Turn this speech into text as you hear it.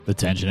The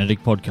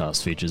Tangenetic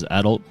podcast features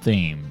adult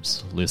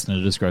themes.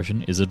 Listener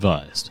discretion is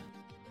advised.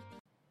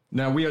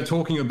 Now we are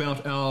talking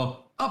about our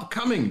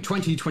upcoming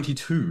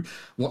 2022.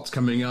 What's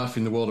coming up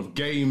in the world of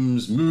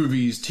games,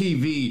 movies,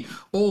 TV,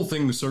 all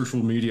things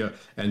social media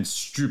and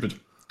stupid.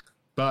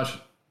 But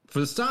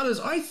for starters,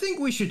 I think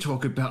we should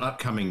talk about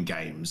upcoming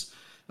games.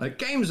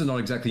 Games are not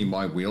exactly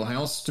my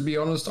wheelhouse, to be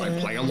honest. I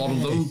play a lot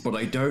of them, but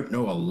I don't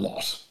know a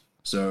lot.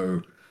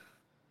 So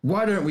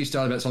why don't we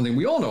start about something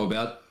we all know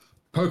about?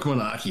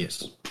 Pokemon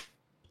Arceus.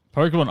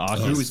 Pokemon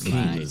Arceus, who is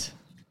keen? mate.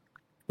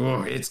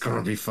 Oh, it's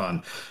gonna be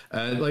fun.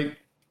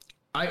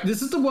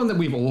 This is the one that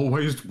we've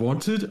always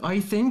wanted, I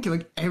think.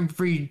 Like,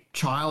 every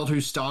child who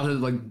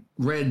started, like,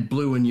 red,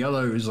 blue, and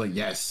yellow is like,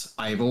 yes,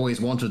 I've always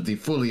wanted the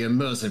fully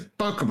immersive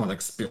Pokemon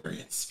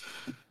experience.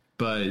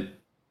 But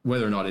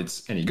whether or not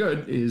it's any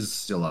good is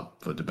still up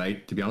for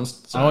debate, to be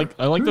honest. So,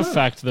 I like the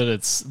fact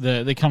that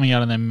they're coming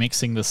out and they're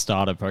mixing the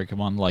starter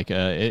Pokemon.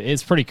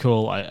 It's pretty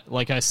cool.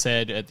 Like I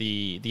said at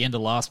the end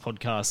of last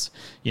podcast,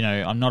 you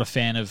know, I'm not a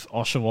fan of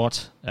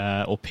Oshawott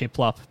or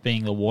Piplup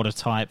being the water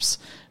types.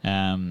 So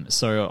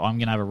I'm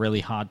going to have a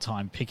really hard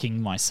time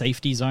picking my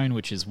safety zone,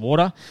 which is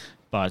water.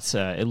 But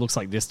it looks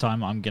like this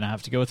time I'm going to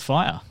have to go with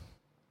fire.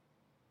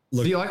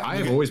 Look, I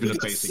have always been a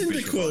basic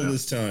Cyndaquil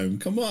this time.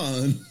 Come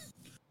on.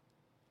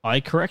 I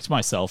correct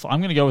myself. I'm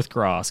going to go with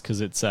grass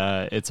because it's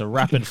a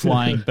rapid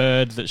flying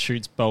bird that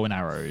shoots bow and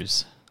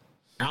arrows.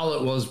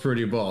 Owlette was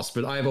pretty boss,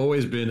 but I've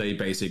always been a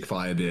basic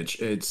fire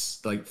bitch.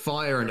 It's like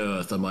fire and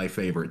earth are my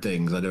favorite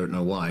things. I don't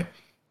know why.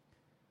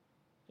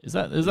 Is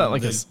that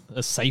like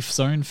a safe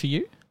zone for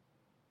you?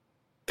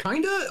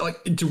 Kinda,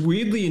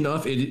 weirdly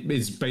enough, it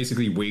is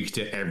basically weak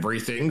to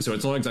everything, so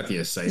it's not exactly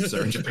a safe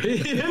zone to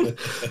be in.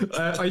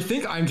 I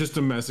think I'm just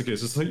a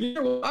masochist. It's like, you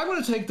know what, I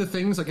want to take the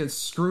things that get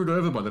screwed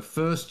over by the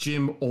first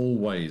gym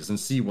always and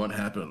see what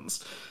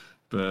happens.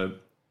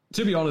 But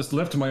to be honest,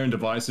 left to my own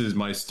devices,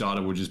 my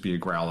starter would just be a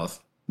Growlithe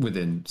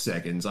within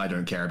seconds. I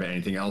don't care about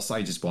anything else.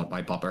 I just want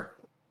my popper.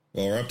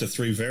 Well, we're up to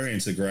 3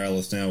 variants of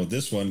Growlithe now with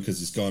this one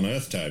because it's gone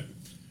Earth type.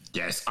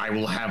 Yes, I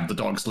will have the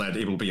dog sled.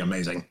 It will be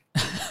amazing.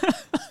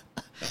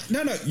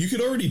 No, you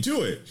could already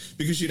do it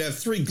because you'd have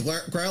 3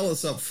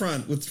 Growliths up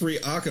front with 3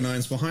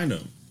 Arcanines behind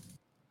them.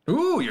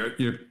 Ooh,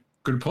 you're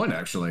good point,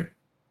 actually.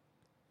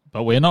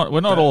 But we're not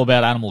all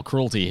about animal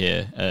cruelty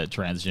here at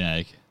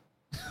Transgenetic.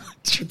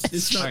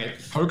 It's not. Right,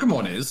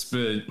 Pokemon is,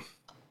 but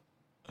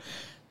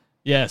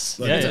Yes,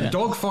 it's a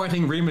dog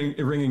fighting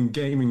ringing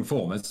gaming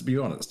form. Let's be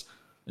honest.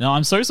 No,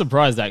 I'm so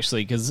surprised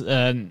actually because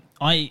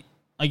I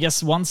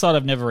guess one side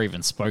I've never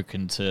even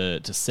spoken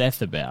to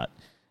Seth about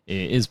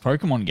is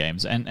Pokemon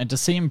games, and to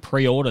see him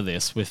pre-order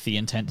this with the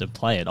intent to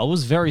play it, I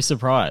was very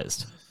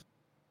surprised.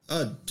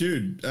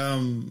 Dude,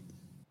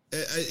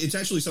 it's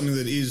actually something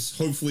that is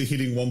hopefully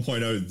hitting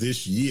 1.0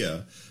 this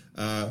year.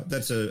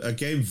 That's a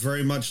game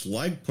very much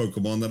like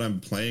Pokemon that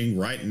I'm playing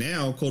right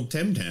now called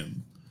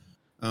Temtem.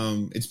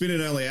 It's been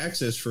in early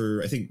access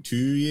for, I think, 2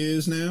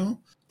 years now,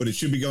 but it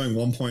should be going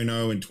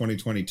 1.0 in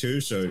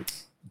 2022, so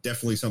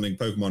definitely something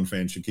Pokemon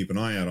fans should keep an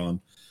eye out on.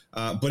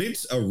 But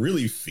it's a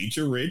really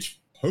feature-rich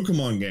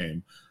Pokemon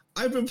game.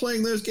 I've been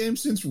playing those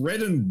games since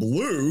Red and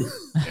Blue.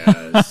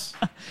 Yes.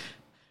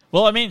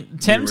 Well, I mean,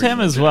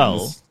 Temtem as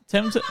well.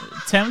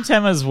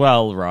 Temtem as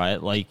well, right?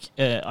 Like,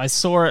 I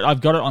saw it. I've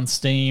got it on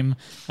Steam.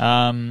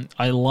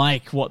 I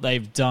like what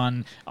they've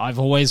done. I've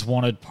always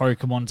wanted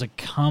Pokemon to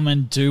come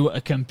and do a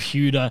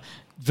computer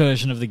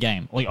version of the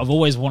game. Like, I've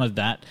always wanted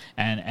that.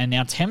 And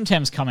now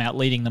Temtem's come out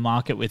leading the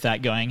market with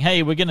that, going,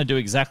 hey, we're going to do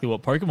exactly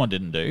what Pokemon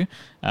didn't do.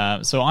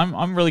 So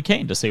I'm really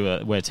keen to see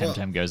where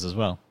Temtem goes as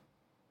well.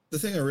 The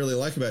thing I really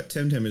like about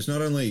Temtem is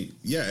not only,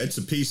 it's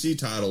a PC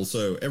title,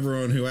 so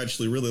everyone who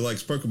actually really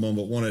likes Pokemon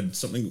but wanted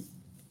something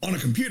on a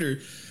computer,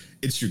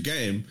 it's your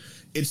game.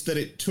 It's that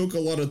it took a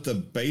lot of the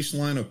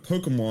baseline of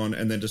Pokemon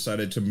and then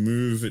decided to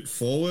move it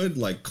forward.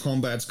 Like,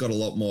 combat's got a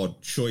lot more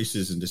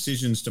choices and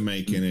decisions to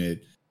make in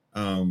it.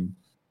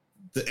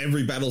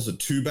 Every battle's a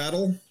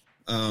 2-battle.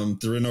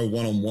 There are no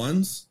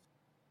one-on-ones.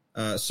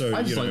 So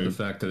I just like the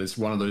fact that it's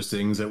one of those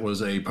things that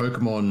was a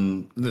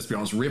Pokemon, let's be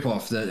honest,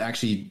 ripoff that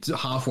actually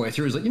halfway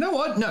through is like, you know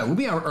what? No, we'll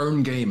be our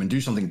own game and do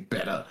something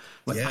better.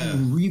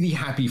 I'm really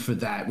happy for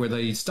that, where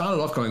they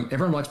started off going,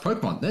 everyone likes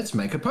Pokemon, let's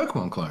make a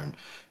Pokemon clone.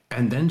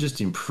 And then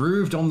just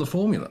improved on the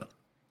formula.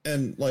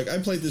 And I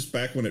played this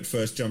back when it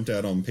first jumped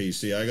out on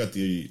PC. I got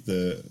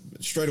the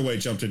straight away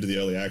jumped into the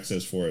early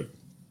access for it.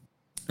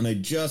 And I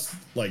just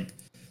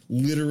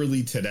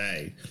literally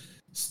today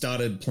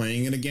started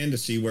playing it again to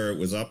see where it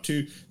was up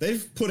to.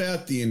 They've put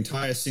out the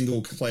entire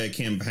single-player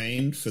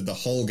campaign for the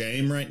whole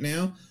game right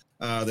now.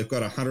 They've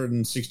got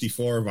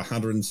 164 of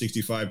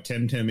 165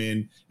 Temtem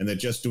in, and they're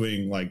just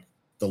doing,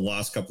 the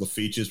last couple of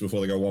features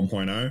before they go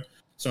 1.0.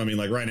 So, I mean,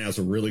 right now is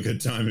a really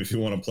good time if you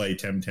want to play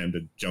Temtem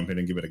to jump in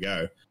and give it a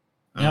go.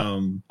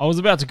 Yep. I was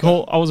about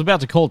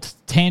to call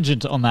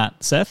tangent on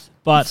that, Seth,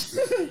 but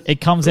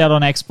it comes out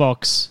on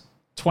Xbox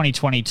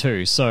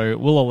 2022, so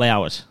we'll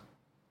allow it.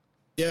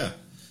 Yeah.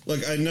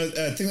 Look, I know.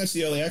 I think that's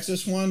the early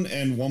access one,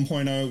 and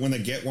 1.0. When they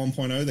get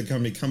 1.0, they're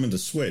going to be coming to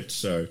Switch,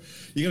 so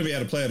you're going to be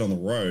able to play it on the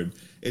road.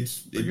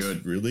 It's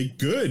good. Really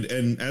good,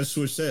 and as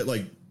Switch said,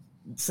 like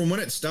from when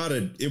it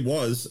started, it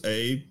was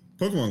a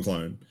Pokemon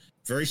clone,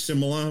 very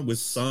similar with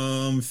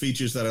some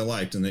features that I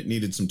liked, and it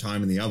needed some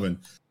time in the oven.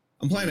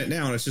 I'm playing it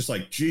now, and it's just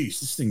like, geez,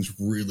 this thing's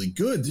really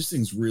good. This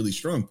thing's really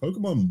strong.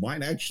 Pokemon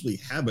might actually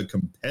have a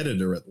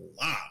competitor at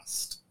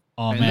last.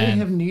 Oh, and man. they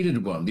have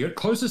needed one. The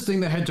closest thing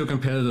they had to a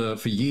competitor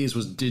for years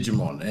was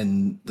Digimon,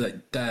 and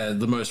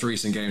the most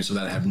recent games for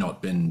that have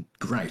not been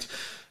great.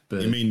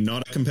 But You mean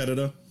not a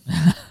competitor?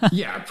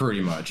 yeah,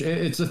 pretty much.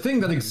 It's a thing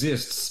that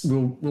exists.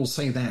 We'll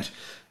say that.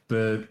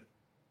 But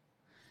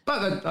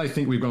I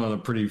think we've gone on a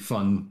pretty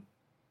fun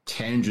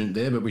tangent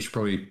there. But we should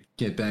probably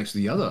get back to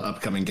the other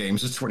upcoming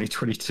games of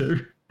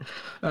 2022.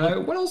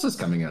 What else is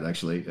coming out,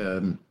 actually?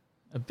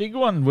 A big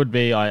one would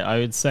be, I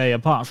would say,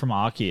 apart from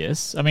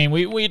Arceus. I mean,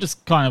 we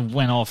just kind of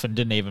went off and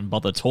didn't even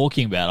bother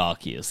talking about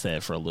Arceus there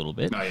for a little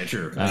bit. Oh, yeah,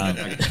 sure. I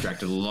get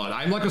distracted a lot.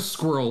 I'm like a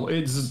squirrel.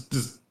 It's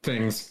just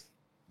things.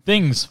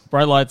 Things,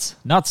 bright lights,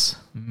 nuts.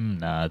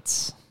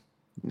 Nuts.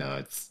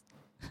 Nuts.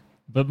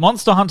 But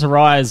Monster Hunter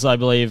Rise, I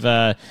believe,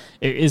 it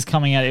is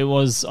coming out. It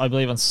was, I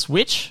believe, on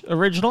Switch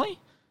originally.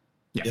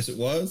 Yeah. Yes, it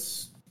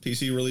was.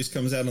 PC release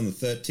comes out on the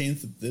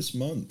 13th of this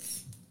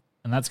month.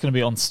 And that's going to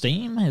be on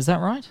Steam, is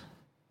that right?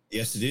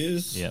 Yes, it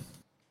is. Yep.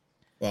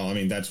 Well, I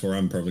mean, that's where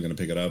I'm probably going to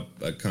pick it up.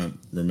 I can't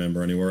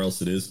remember anywhere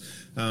else it is.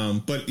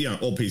 But, yeah,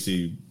 all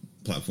PC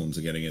platforms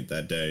are getting it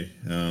that day.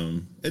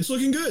 It's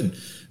looking good.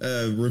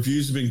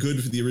 Reviews have been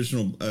good for the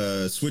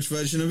original Switch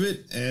version of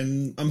it,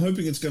 and I'm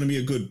hoping it's going to be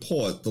a good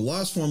port. The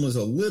last one was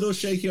a little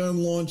shaky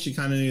on launch. You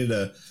kind of needed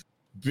a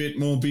bit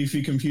more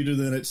beefy computer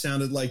than it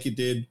sounded like it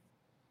did.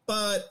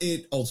 But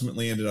it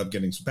ultimately ended up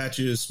getting some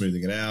patches,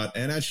 smoothing it out,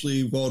 and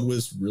actually World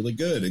was really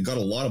good. It got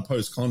a lot of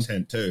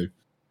post-content, too.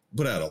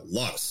 Put out a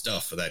lot of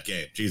stuff for that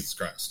game. Jesus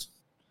Christ.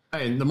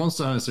 And the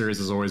Monster Hunter series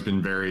has always been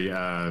very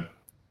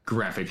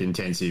graphic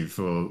intensive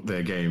for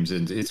their games,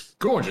 and it's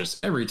gorgeous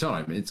every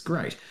time. It's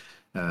great.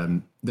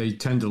 They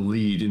tend to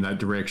lead in that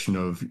direction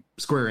of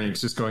Square Enix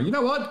just going, you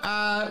know what?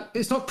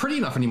 It's not pretty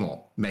enough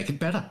anymore. Make it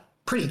better.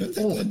 Pretty. I don't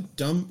think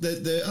they're dumb.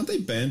 Aren't they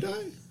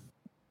Bandai?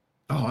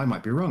 Oh, I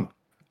might be wrong.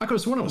 I could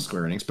have sworn it was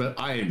Square Enix, but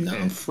I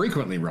am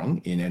frequently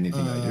wrong in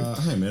anything I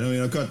do. Hey, man, I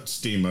mean, I've got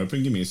Steam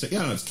open. Give me a sec.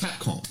 Yeah, no, it's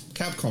Capcom.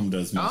 Capcom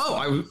does most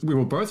stuff. We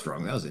were both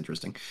wrong. That was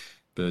interesting.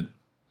 But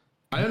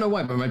I don't know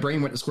why, but my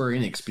brain went to Square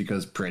Enix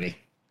because pretty.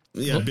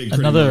 Yeah, Well, big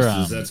pretty another,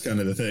 monsters, that's kind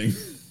of the thing.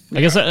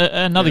 I guess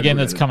another game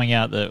that's related. coming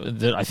out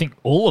that I think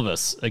all of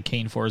us are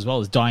keen for as well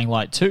is Dying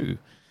Light 2.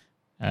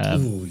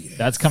 Oh, yes.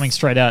 That's coming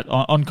straight out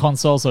on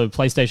console, so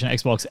PlayStation,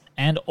 Xbox,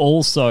 and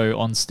also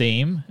on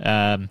Steam,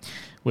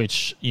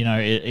 which, you know,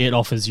 it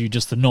offers you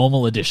just the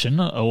normal edition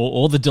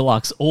or the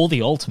deluxe or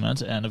the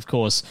ultimate. And, of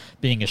course,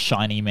 being a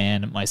shiny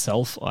man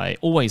myself, I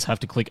always have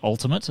to click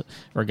ultimate,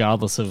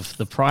 regardless of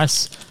the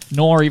price,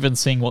 nor even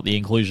seeing what the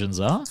inclusions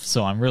are.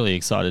 So I'm really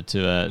excited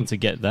to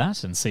get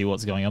that and see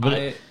what's going on.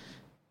 But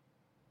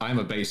I'm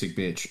a basic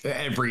bitch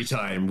every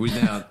time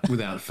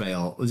without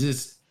fail. Is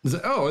this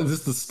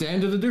the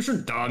standard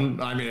edition? Done.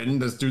 I'm in.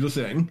 Let's do the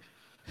thing.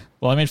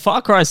 Well, I mean,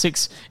 Far Cry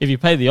 6, if you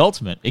pay the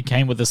ultimate, it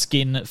came with a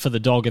skin for the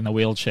dog in the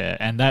wheelchair,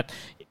 and that,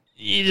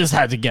 you just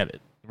had to get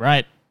it,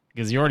 right?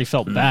 Because you already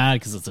felt bad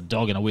because it's a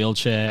dog in a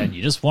wheelchair, and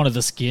you just wanted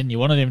the skin, you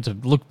wanted him to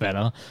look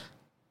better.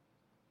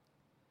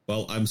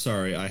 Well, I'm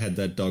sorry, I had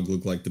that dog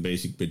look like the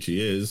basic bitch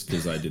he is,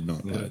 because I did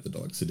not buy the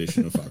dog's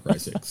edition of Far Cry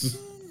 6.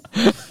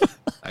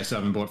 I still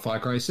haven't bought Far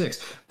Cry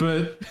 6,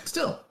 but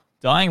still.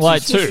 Dying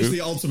Light This is 2.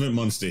 the ultimate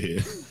monster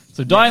here.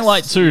 So Dying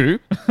Light 2,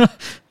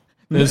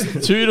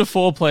 there's 2 to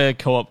 4 player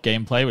co-op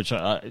gameplay, which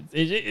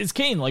it's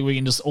keen. Like, we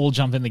can just all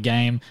jump in the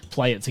game,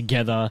 play it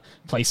together,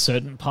 play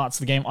certain parts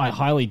of the game. I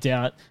highly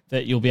doubt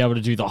that you'll be able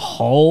to do the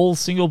whole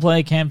single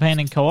player campaign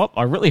in co-op.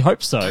 I really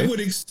hope so. I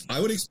would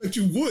expect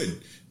you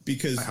would,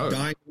 because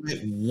Dying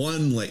Light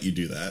 1 let you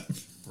do that.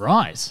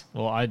 Right.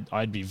 Well,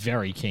 I'd be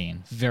very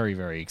keen. Very,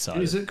 very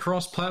excited. Is it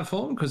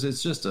cross-platform? Because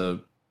it's just a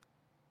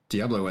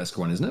Diablo-esque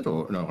one, isn't it?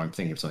 Or no, I'm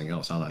thinking of something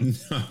else, aren't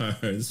I? No,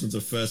 this one's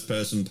a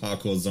first-person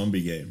parkour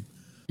zombie game.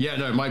 Yeah,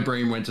 no, my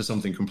brain went to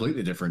something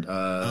completely different.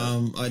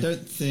 I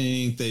don't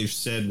think they've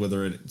said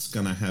whether it's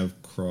going to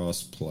have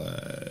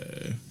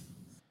cross-play.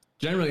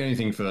 Generally,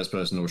 anything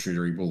first-person or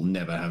shooter will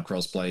never have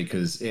cross-play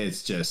because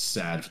it's just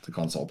sad for the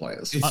console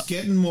players. It's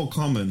getting more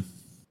common.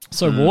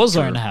 So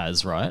Warzone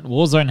has, right?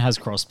 Warzone has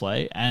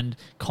crossplay, and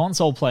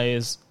console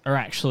players are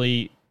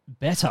actually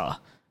better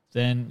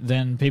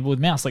than people with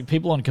mouse. Like,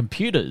 people on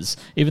computers,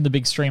 even the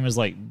big streamers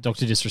like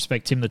Dr.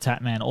 Disrespect, Tim the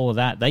Tatman, all of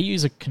that, they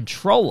use a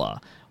controller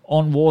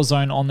on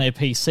Warzone on their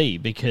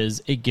PC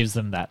because it gives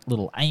them that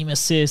little aim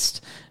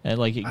assist.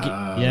 Do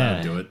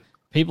it.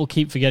 People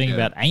keep forgetting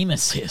about aim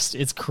assist.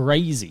 It's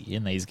crazy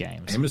in these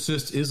games. Aim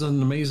assist is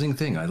an amazing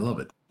thing. I love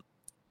it.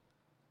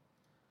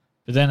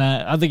 But then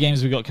other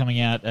games we got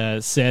coming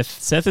out,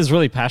 Seth is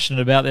really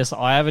passionate about this.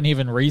 I haven't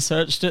even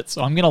researched it,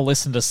 so I'm going to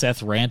listen to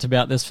Seth rant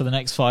about this for the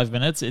next 5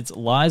 minutes. It's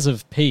Lies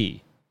of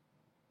P.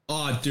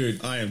 Oh,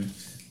 dude, I am.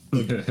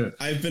 Look,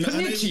 I've been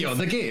Konnichiwa,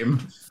 the game.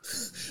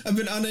 I've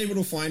been unable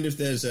to find if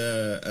there's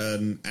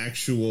an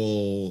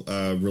actual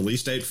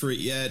release date for it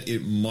yet.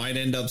 It might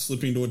end up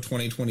slipping to a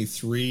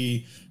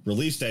 2023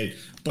 release date,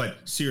 but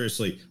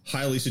seriously,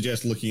 highly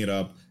suggest looking it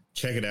up.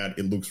 Check it out.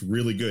 It looks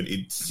really good.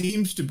 It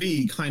seems to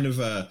be kind of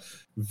a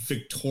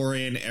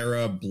Victorian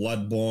era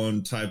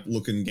Bloodborne type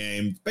looking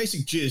game.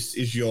 Basic gist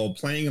is you're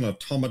playing an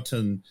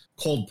automaton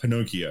called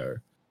Pinocchio,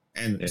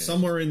 and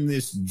somewhere in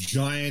this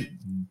giant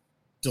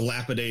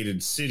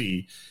dilapidated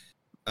city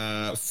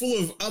full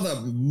of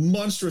other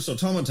monstrous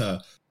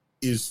automata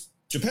is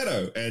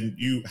Geppetto, and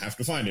you have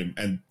to find him,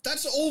 and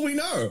that's all we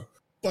know.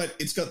 But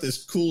it's got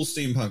this cool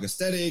steampunk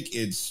aesthetic.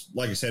 It's,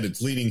 like I said,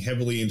 it's leaning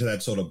heavily into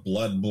that sort of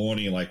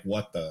Bloodborne-y, like,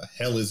 what the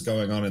hell is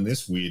going on in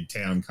this weird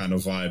town kind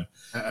of vibe.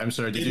 I'm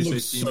sorry, did It you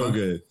looks say so steampunk?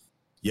 good.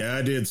 Yeah,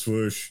 I did,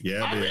 Swoosh.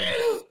 Yeah, I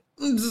did.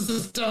 This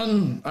is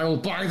done. I will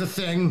buy the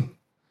thing.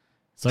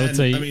 So And,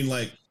 I mean,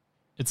 like,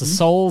 it's a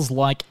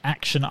Souls-like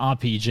action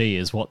RPG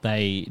is what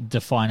they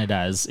define it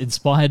as,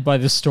 inspired by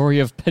the story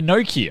of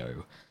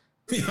Pinocchio.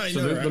 yeah, I So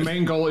know, the right?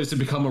 main goal is to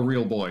become a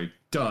real boy.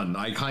 Done.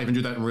 I can't even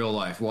do that in real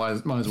life. Might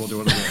as well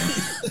do it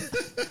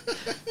again.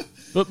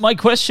 But my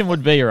question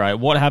would be, right,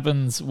 what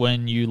happens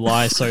when you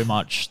lie so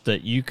much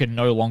that you can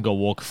no longer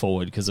walk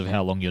forward because of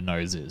how long your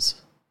nose is?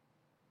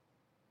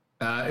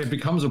 It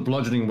becomes a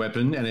bludgeoning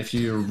weapon, and if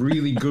you're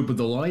really good with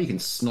the lie, you can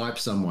snipe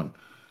someone.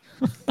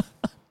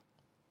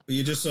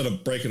 You just sort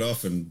of break it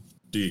off and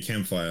do your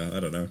campfire.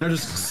 I don't know. They're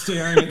just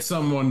staring at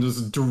someone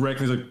just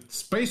directly like,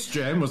 Space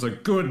Jam was a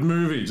good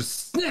movie.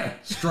 Just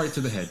straight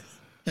to the head.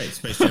 Hey,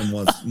 Space Jam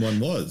one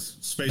was.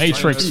 Space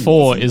Matrix Jam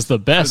 4 wasn't. is the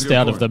best good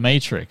out of point. the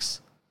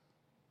Matrix.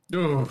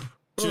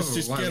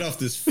 Just wow. get off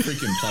this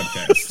freaking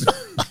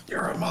podcast.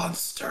 You're a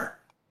monster.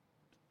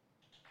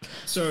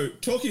 So,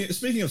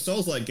 speaking of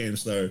Souls-like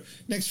games, though,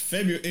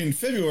 in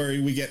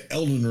February we get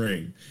Elden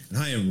Ring, and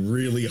I am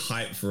really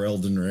hyped for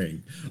Elden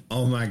Ring.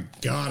 Oh my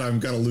god, I'm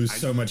gonna lose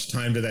so much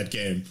time to that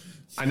game.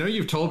 I know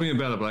you've told me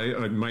about it,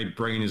 but my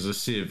brain is a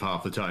sieve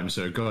half the time,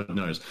 so God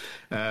knows.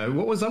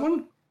 What was that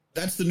one?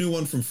 That's the new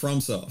one from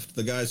FromSoft,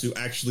 the guys who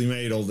actually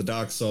made all the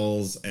Dark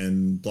Souls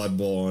and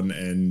Bloodborne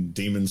and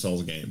Demon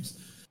Souls games.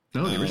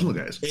 No, the original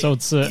guys. So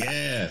it's an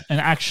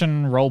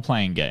action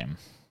role-playing game.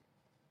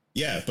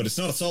 Yeah, but it's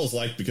not a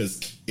Souls-like because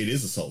it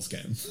is a Souls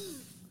game.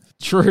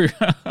 True.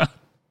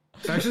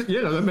 Actually,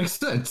 yeah, no, that makes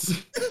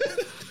sense.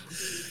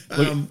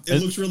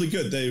 It looks really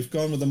good. They've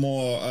gone with a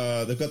more,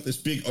 they've got this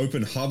big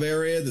open hub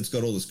area that's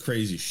got all this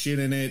crazy shit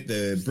in it.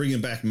 They're bringing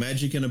back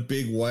magic in a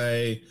big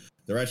way.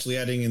 They're actually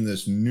adding in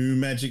this new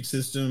magic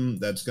system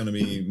that's going to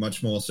be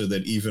much more so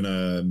that even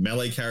a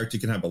melee character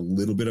can have a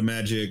little bit of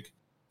magic.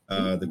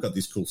 They've got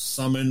these cool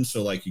summons,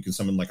 so like you can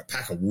summon like a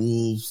pack of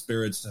wolf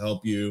spirits to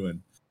help you.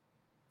 And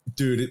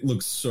dude, it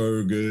looks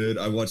so good.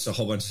 I watched a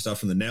whole bunch of stuff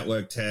from the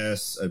network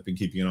tests. I've been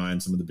keeping an eye on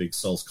some of the big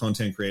Souls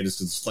content creators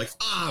because it's like,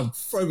 I'm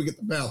foaming at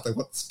the mouth. I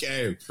want this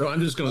game. So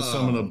I'm just going to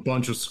summon a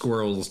bunch of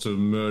squirrels to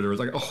murder. It's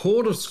like a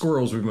horde of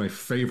squirrels would be my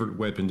favorite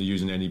weapon to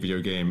use in any video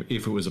game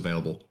if it was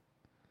available.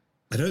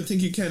 I don't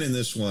think you can in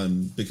this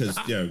one because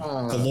the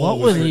What law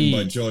were was written the-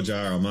 by George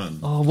R. R. Martin.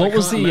 Oh, what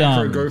was the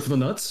go for the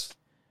nuts?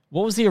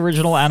 what was the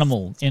original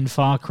animal in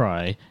Far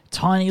Cry?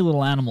 Tiny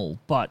little animal,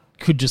 but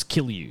could just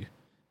kill you.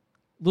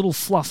 Little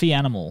fluffy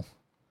animal.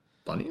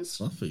 Bunnies?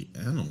 Fluffy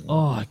animal.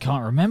 Oh, I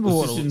can't remember Was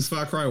what this it in was.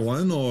 Far Cry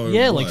 1 or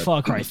Yeah, what? like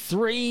Far Cry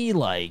 3,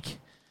 like...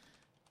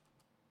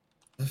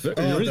 The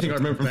only thing I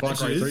remember from Far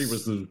Cry 3 badges?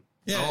 was the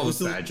Yeah, oh, it was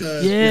the the,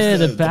 badges. Yeah,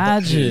 with the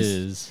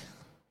badges.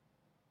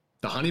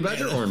 The honey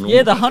badger or normal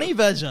Yeah, the badger? honey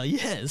badger,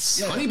 yes.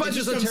 Yeah. Honey It badgers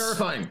just are comes-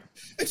 terrifying.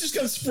 It just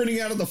comes sprinting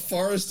out of the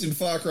forest in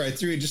Far Cry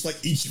 3 and just like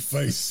eats your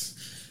face.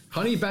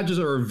 Honey badgers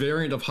are a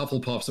variant of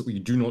Hufflepuffs that we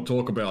do not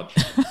talk about.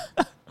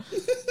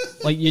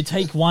 Like, you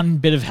take one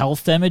bit of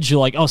health damage, you're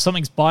like, oh,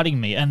 something's biting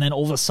me, and then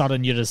all of a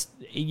sudden he's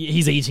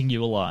eating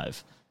you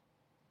alive.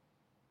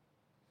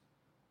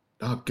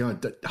 Oh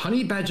god,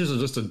 honey badgers are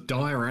just a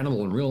dire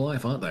animal in real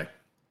life, aren't they?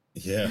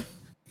 Yeah,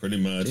 pretty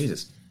much.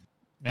 Jesus.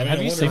 Man, I have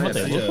mean, you I seen wonder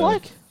what if they they, look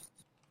like?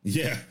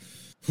 Yeah.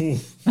 Ooh.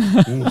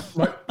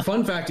 My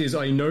fun fact is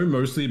I know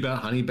mostly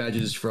about honey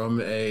badgers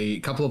from a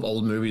couple of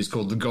old movies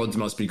called The Gods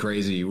Must Be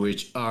Crazy,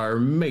 which are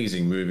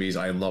amazing movies.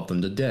 I love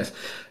them to death.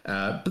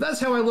 But that's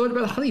how I learned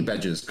about honey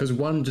badgers, because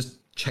one just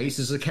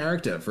chases a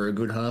character for a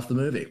good half the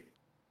movie.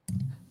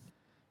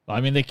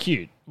 I mean, they're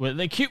cute. Well,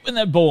 they're cute when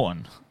they're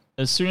born.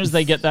 As soon as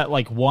they get that,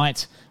 like,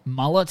 white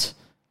mullet,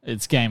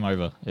 it's game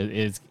over.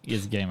 It's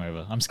game over.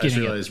 I'm I just skinning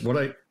it. realized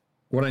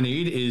what I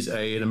need is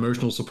an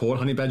emotional support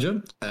honey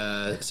badger.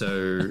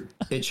 So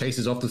it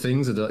chases off the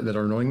things that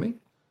are annoying me.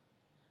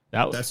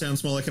 That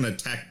sounds more like an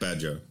attack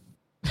badger.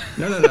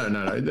 No.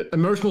 The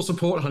emotional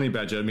support honey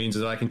badger means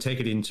that I can take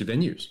it into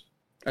venues.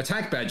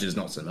 Attack badgers,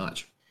 not so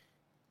much.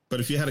 But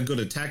if you had a good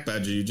attack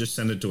badger, you just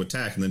send it to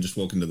attack and then just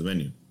walk into the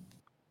menu.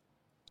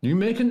 You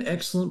make an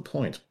excellent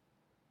point.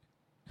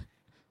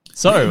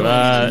 So,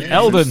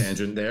 Elden.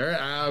 Tangent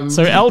there.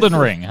 So, Elden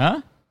Ring,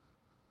 huh?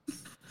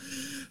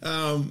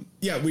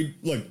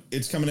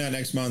 It's coming out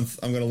next month.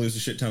 I'm going to lose a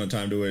shit ton of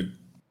time to it.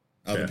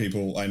 Other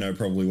people I know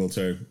probably will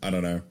too. I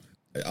don't know.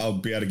 I'll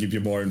be able to give you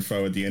more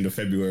info at the end of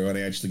February when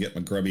I actually get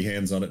my grubby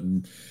hands on it,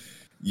 and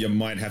you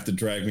might have to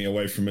drag me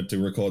away from it to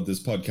record this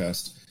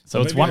podcast.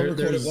 So it's maybe I'll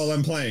record it while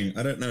I'm playing.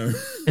 I don't know.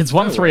 It's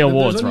won 3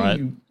 awards,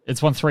 right?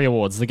 It's won 3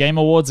 awards. The Game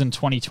Awards in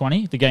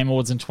 2020, the Game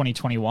Awards in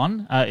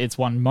 2021. It's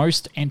won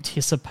most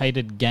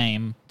anticipated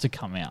game to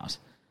come out.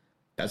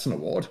 That's an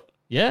award.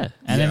 Yeah,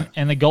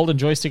 and the Golden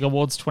Joystick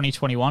Awards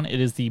 2021, it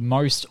is the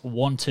most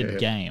wanted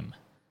game.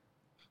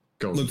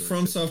 Look,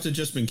 FromSoft have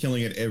just been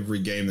killing it every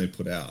game they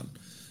put out.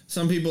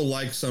 Some people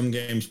like some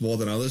games more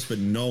than others, but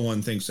no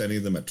one thinks any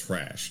of them are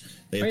trash.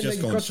 They've just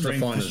gone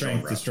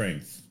strength to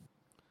strength.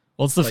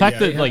 Well, it's the fact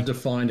that they have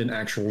defined an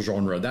actual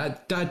genre.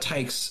 That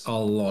takes a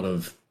lot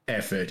of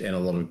effort and a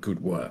lot of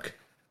good work.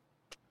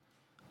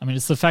 I mean,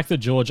 it's the fact that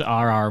George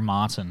R.R.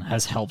 Martin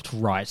has helped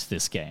write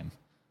this game.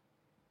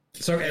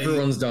 So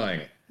everyone's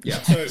dying.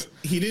 Yeah. So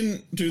he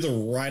didn't do the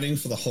writing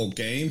for the whole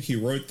game. He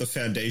wrote the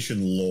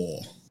foundation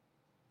lore.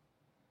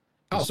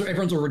 Oh, so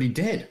everyone's already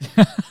dead.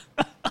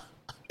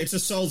 It's a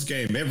Souls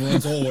game.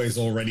 Everyone's always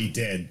already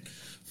dead.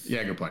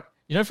 Yeah, good point.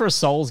 You know, for a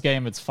Souls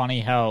game, it's funny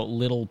how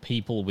little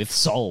people with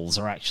souls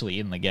are actually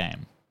in the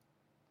game.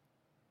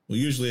 Well,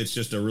 usually it's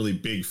just a really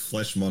big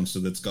flesh monster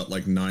that's got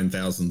like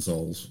 9,000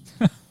 souls.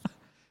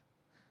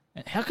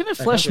 How can a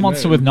flesh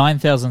monster with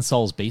 9,000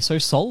 souls be so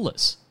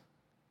soulless?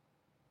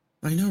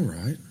 I know,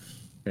 right?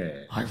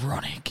 Yeah.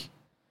 Ironic.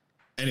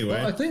 Anyway,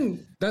 well, I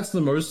think that's the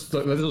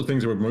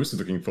things that we're mostly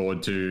looking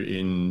forward to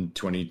in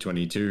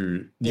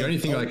 2022. The only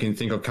thing I can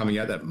think of coming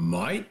out that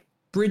might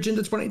bridge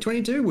into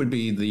 2022 would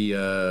be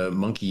the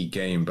monkey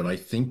game, but I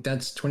think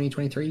that's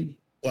 2023.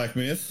 Black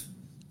Myth,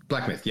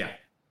 yeah.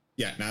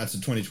 Yeah, no, it's a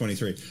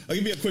 2023. I'll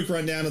give you a quick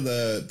rundown of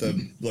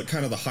the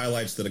kind of the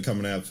highlights that are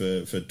coming out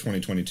for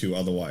 2022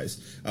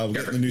 otherwise. We're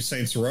getting the new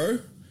Saints Row.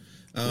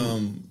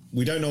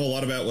 We don't know a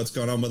lot about what's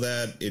going on with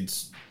that.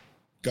 It's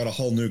got a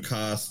whole new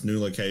cast, new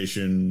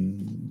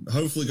location,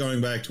 hopefully going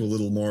back to a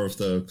little more of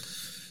the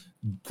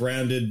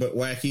grounded but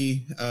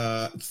wacky.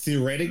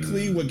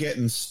 Theoretically, we're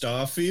getting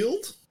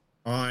Starfield.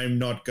 I'm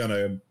not going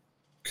to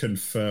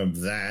confirm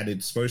that.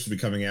 It's supposed to be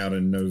coming out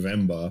in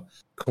November.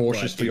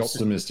 Cautiously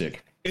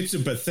optimistic. It's a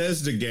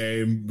Bethesda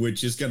game,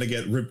 which is going to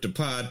get ripped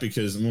apart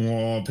because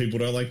people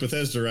don't like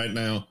Bethesda right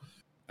now.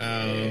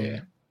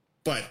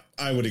 But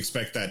I would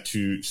expect that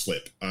to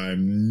slip.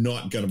 I'm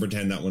not going to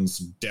pretend that one's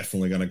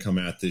definitely going to come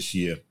out this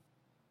year.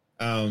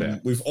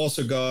 We've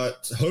also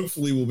got,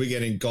 hopefully we'll be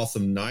getting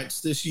Gotham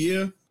Knights this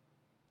year.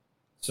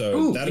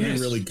 So that'll be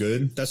really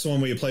good. That's the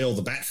one where you play all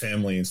the Bat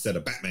family instead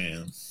of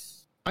Batman.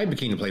 I'd be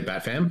keen to play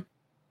Batfam.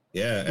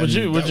 Yeah.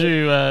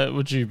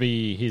 Would you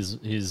be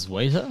his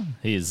waiter?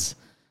 His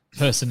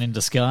person in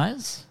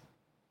disguise?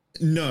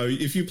 No,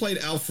 if you played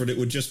Alfred, it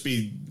would just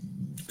be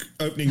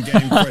opening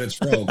game credits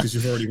roll because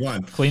you've already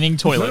won. Cleaning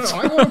toilets. No,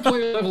 I want to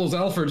play a level as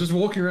Alfred, just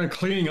walking around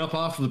cleaning up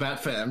after the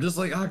Bat fam. Just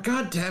like, oh,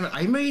 god damn it,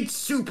 I made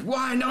soup.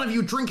 Why none of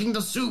you drinking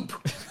the soup?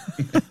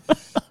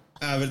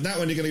 But that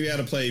one you're going to be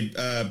able to play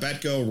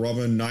Batgirl,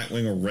 Robin,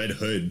 Nightwing, or Red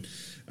Hood.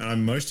 And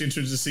I'm most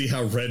interested to see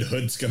how Red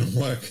Hood's going to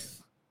work.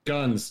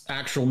 Guns,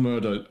 actual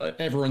murder,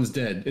 everyone's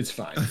dead. It's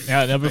fine.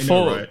 Now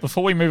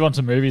before we move on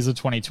to movies of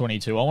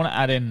 2022, I want to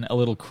add in a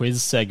little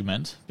quiz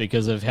segment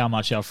because of how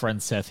much our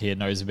friend Seth here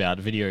knows about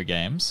video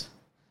games.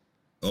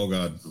 Oh,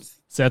 God.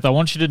 Seth, I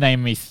want you to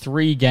name me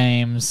 3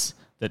 games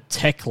that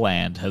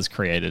Techland has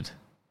created.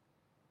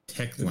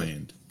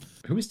 Techland.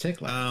 Who is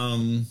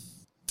Techland?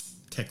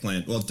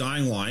 Techland. Well,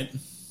 Dying Light.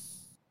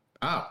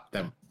 Ah,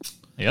 them.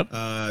 Yep.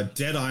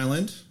 Dead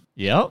Island.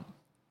 Yep.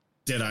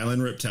 Dead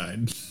Island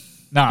Riptide.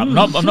 No, I'm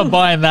not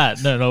buying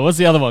that. No. What's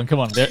the other one? Come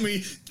on. Dead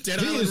Island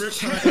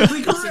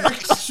Riptide is an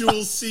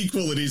actual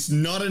sequel. It is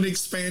not an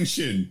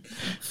expansion.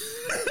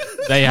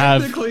 They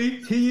have.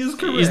 Technically, he is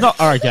correct. He's not.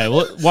 Oh, okay.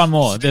 Well, one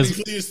more.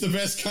 Technically, it's the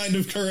best kind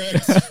of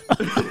correct.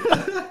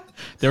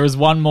 There is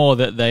one more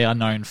that they are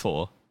known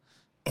for.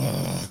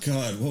 Oh,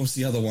 God. What was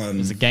the other one? It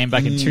was a game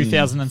back in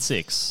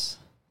 2006.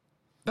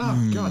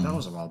 Oh, God. That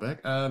was a while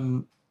back.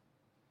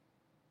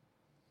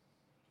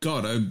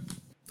 God,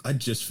 I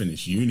just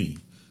finished uni.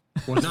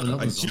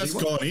 I just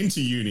gone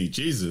into uni.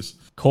 Jesus.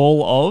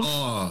 Call of?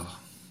 Oh.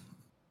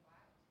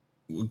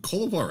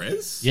 Call of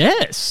Juarez?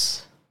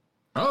 Yes.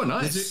 Oh,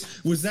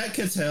 nice. Was that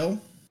Cattell?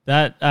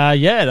 That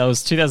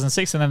was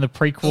 2006, and then the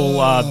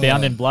prequel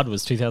Bound in Blood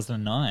was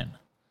 2009.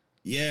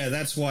 Yeah,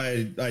 that's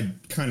why I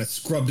kind of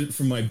scrubbed it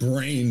from my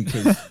brain,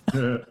 because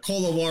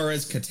Call of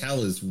Juarez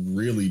Cattell is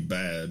really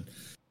bad.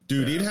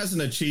 Dude, it has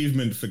an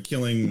achievement for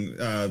killing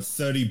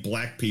 30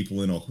 black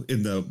people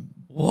in the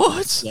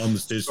what?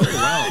 slums district.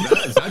 Wow,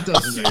 that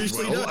doesn't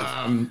seriously well.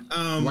 Wow.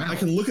 I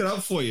can look it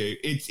up for you.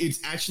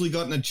 It's actually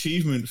got an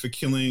achievement for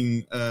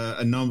killing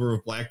a number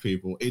of black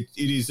people. It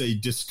is a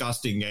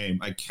disgusting game.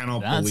 I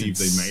cannot believe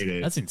they made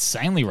it. That's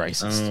insanely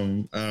racist.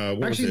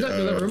 Actually,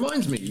 that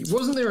reminds me.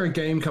 Wasn't there a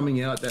game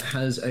coming out that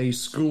has a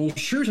school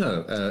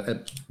shooter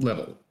at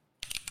level?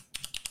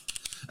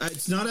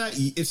 It's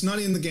not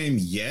in the game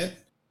yet.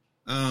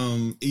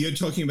 You're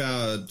talking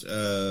about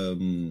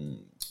we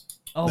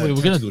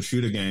were going to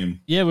shooter game.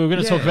 Yeah, we were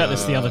going to talk about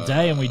this the other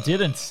day, and we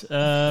didn't.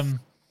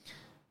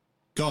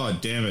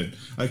 God damn it!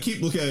 I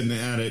keep looking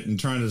at it and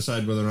trying to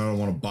decide whether or not I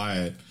want to buy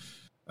it.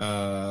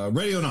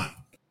 Ready or Not?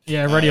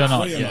 Yeah, Ready or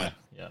Not. Ready or Yeah, Not.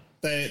 yeah.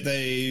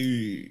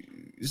 They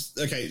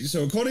okay.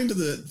 So according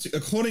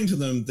to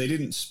them, they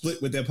didn't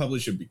split with their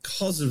publisher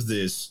because of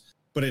this,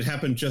 but it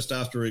happened just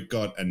after it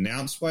got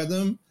announced by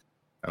them.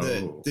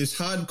 This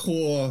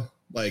hardcore,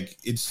 like,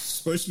 it's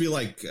supposed to be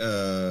like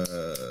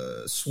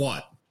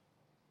SWAT.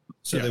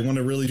 So they want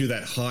to really do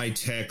that high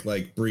tech,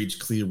 like, breach,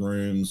 clear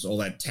rooms, all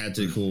that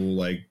tactical,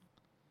 like,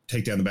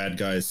 take down the bad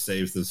guys,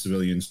 save the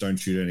civilians, don't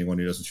shoot anyone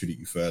who doesn't shoot at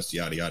you first,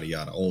 yada yada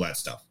yada, all that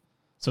stuff.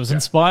 So it's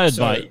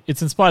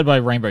inspired by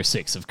Rainbow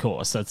Six, of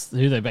course. That's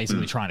who they're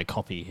basically trying to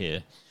copy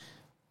here.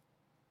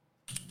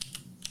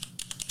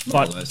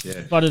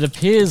 But it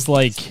appears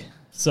like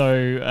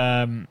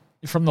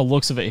from the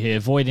looks of it here,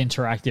 Void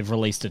Interactive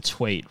released a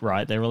tweet,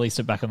 right? They released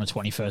it back on the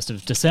 21st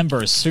of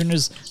December as soon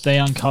as they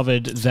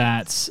uncovered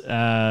that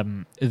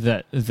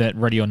that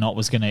Ready or Not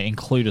was going to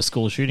include a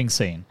school shooting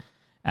scene.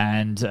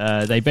 And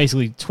they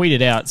basically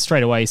tweeted out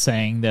straight away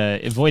saying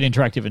that Void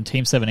Interactive and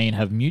Team 17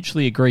 have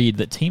mutually agreed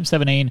that Team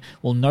 17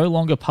 will no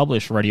longer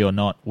publish Ready or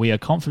Not. We are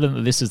confident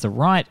that this is the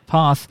right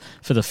path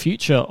for the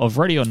future of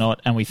Ready or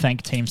Not, and we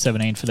thank Team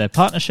 17 for their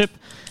partnership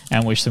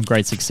and wish them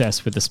great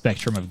success with the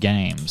spectrum of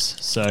games.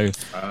 So,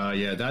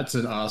 that's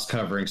an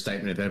ass-covering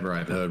statement if ever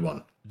I've heard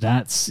one.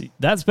 That's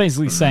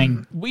basically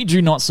saying we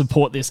do not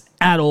support this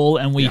at all,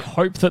 and we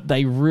hope that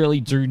they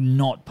really do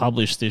not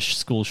publish this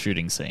school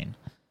shooting scene.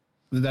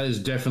 That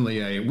is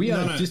definitely we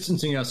are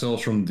distancing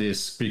ourselves from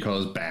this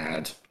because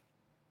bad.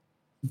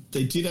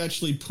 They did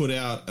actually put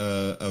out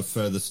a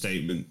further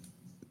statement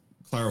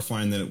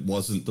clarifying that it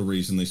wasn't the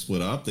reason they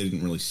split up. They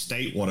didn't really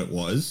state what it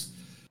was,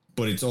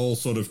 but it's all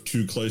sort of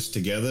too close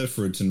together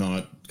for it to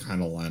not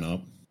kind of line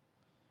up.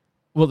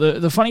 Well,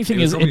 the funny thing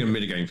is... It was probably a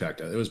mitigating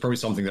factor. It was probably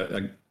something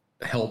that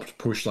helped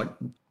push, like,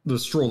 the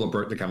straw that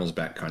broke the camel's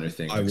back kind of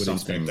thing. I would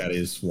expect that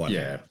is what...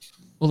 Yeah.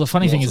 Well, the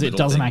funny thing is it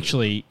doesn't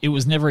actually... It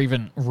was never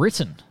even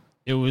written.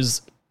 It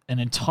was an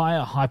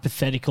entire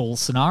hypothetical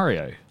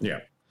scenario.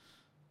 Yeah.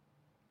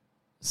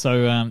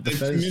 So they've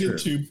committed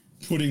to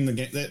putting the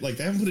game. Like,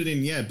 they haven't put it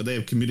in yet, but they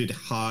have committed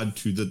hard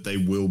to that they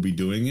will be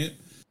doing it.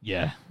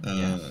 Yeah.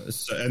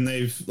 So, and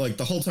they've, like,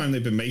 the whole time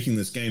they've been making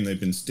this game, they've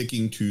been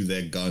sticking to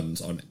their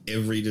guns on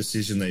every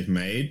decision they've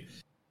made.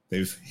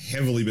 They've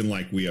heavily been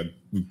like, we've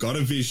got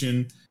a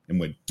vision and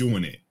we're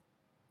doing it.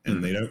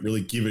 And they don't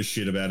really give a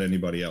shit about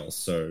anybody else.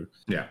 So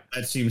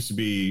that seems to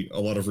be a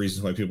lot of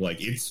reasons why people are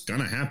like, it's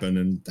gonna happen,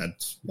 and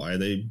that's why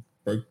they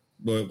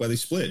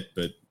split.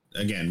 But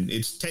again,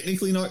 it's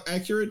technically not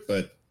accurate,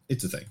 but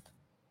it's a thing.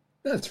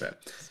 That's fair.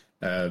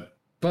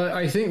 But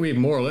I think we've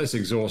more or less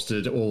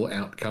exhausted all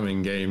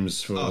outcoming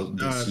games for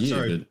this year.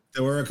 Sorry,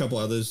 there were a couple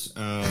others.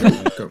 I'm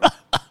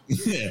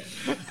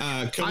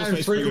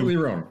frequently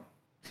wrong.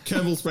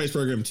 Kerbal Space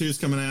Program 2 is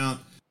coming out.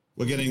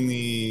 We're getting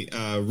the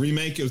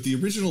remake of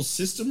the original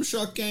System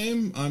Shock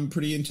game. I'm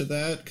pretty into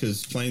that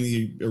because playing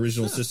the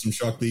original System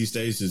Shock these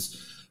days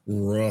is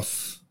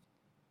rough.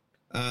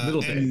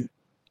 And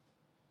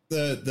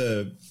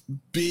the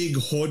big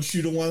horde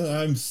shooter one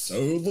that I'm so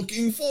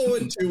looking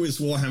forward to is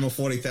Warhammer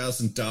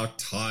 40,000 Dark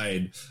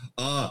Tide.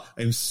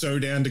 I'm so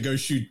down to go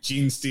shoot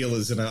Gene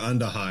Stealers in an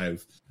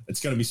Underhive. It's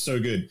going to be so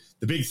good.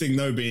 The big thing,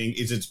 though, being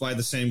is it's by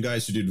the same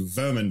guys who did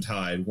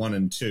Vermintide 1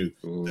 and 2.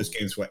 Ooh. Those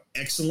games were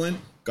excellent,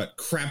 got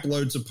crap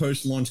loads of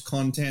post-launch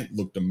content,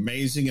 looked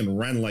amazing, and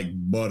ran like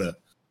butter.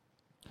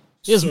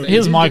 Here's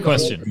my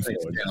question.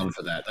 Down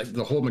for that. Like,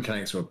 the whole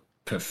mechanics were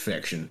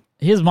perfection.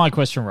 Here's my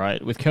question,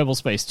 right? With Kerbal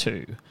Space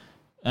 2,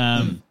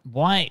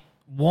 why?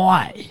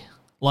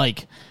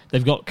 Like,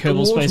 they've got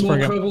Kerbal Space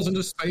Program. Kerbals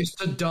into space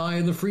to die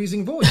in the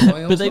freezing void.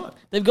 But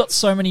they've got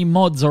so many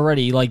mods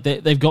already. Like,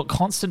 they've got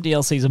constant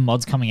DLCs and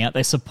mods coming out.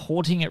 They're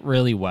supporting it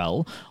really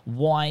well.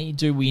 Why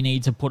do we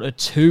need to put a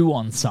 2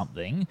 on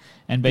something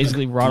and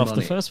basically write off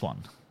the first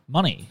one?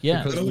 Money,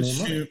 yeah.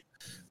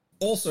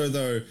 Also,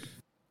 though,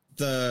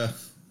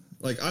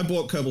 I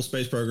bought Kerbal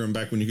Space Program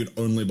back when you could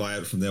only buy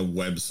it from their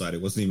website.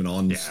 It wasn't even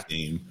on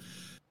Steam.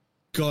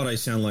 God, I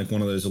sound like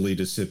one of those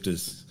elitist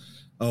sifters.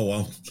 Oh,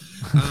 well.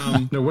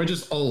 No, we're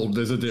just old.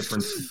 There's a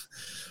difference.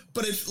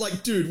 But it's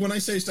like, dude, when I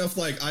say stuff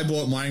like I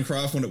bought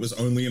Minecraft when it was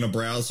only in a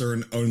browser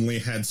and only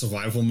had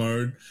survival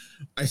mode,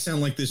 I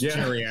sound like this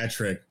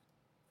geriatric.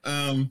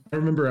 I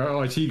remember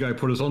our IT guy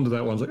put us onto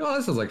that one. It's like,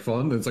 that sounds like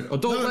fun. And it's like,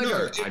 adult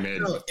Lego.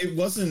 It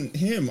wasn't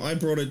him. I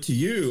brought it to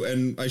you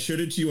and I showed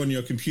it to you on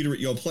your computer at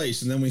your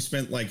place. And then we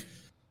spent like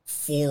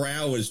 4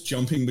 hours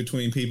jumping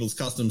between people's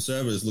custom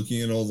servers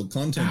looking at all the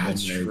content.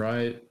 That's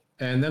right.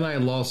 And then I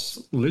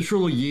lost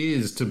literal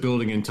years to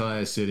building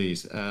entire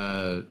cities.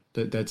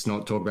 Let's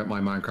not talk about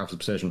my Minecraft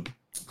obsession.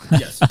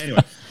 Yes.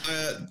 Anyway,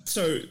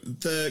 so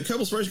the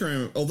Kerbal Space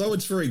Program, although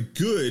it's very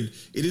good,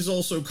 it is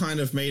also kind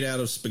of made out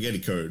of spaghetti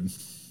code.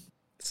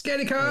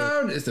 Scaredy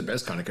code is the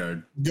best kind of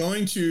code.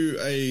 Going to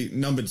a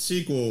numbered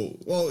sequel,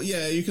 well,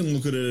 yeah, you can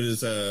look at it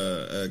as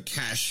a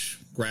cash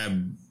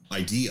grab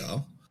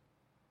idea.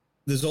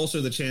 There's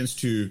also the chance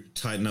to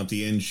tighten up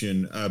the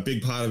engine. A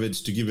big part of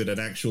it's to give it an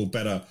actual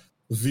better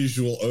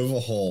visual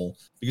overhaul,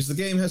 because the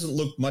game hasn't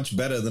looked much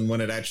better than when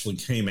it actually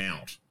came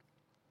out,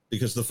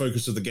 because the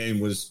focus of the game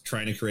was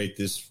trying to create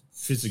this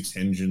physics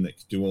engine that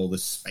could do all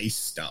this space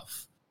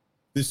stuff.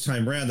 This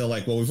time around, they're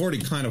like, well, we've already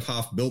kind of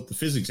half built the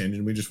physics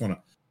engine. We just want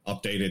to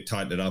update it,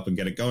 tighten it up, and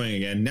get it going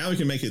again. Now we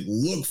can make it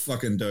look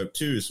fucking dope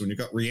too. So when you've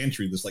got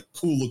re-entry, there's like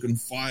cool looking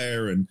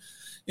fire and,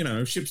 you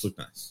know, ships look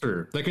nice.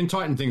 Sure. They can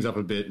tighten things up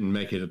a bit and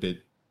make it a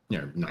bit, you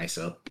know,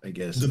 nicer, I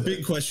guess. The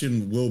big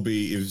question will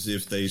be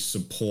if they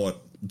support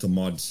the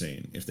mod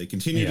scene. If they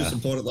continue to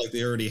support it like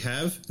they already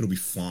have, it'll be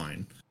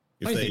fine.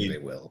 If I think they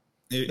will.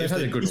 If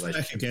they push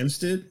back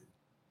against it,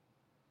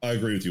 I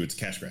agree with you. It's a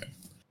cash grab.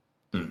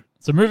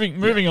 So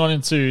moving on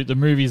into the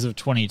movies of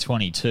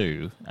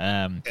 2022.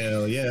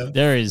 Hell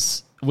yeah.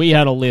 We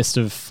had a list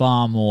of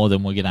far more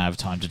than we're going to have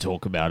time to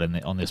talk about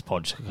on this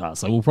podcast.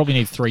 So we'll probably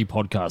need 3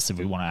 podcasts if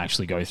we want to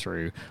actually go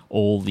through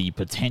all the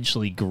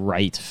potentially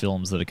great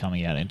films that are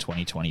coming out in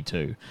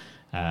 2022.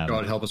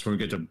 God help us when we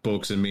get to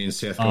books and me and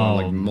Seth go on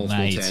like multiple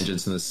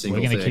tangents in a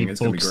single thing. It's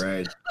going to be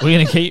great.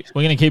 We're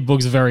going to keep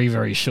books very,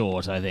 very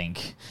short, I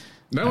think.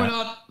 No, we're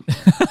not.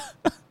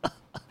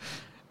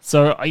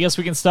 So I guess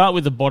we can start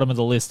with the bottom of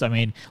the list. I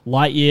mean,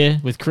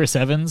 Lightyear with Chris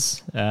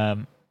Evans.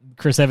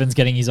 Chris Evans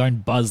getting his own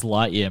Buzz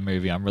Lightyear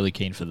movie. I'm really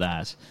keen for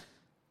that.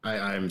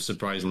 I'm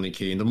surprisingly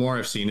keen. The more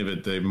I've seen of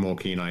it, the more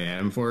keen I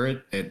am for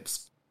it.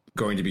 It's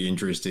going to be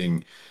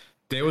interesting.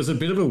 There was a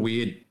bit of a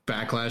weird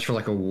backlash for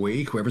like a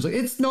week where it was like,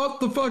 it's not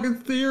the fucking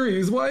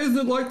theories. Why isn't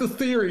it like the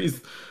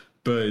theories?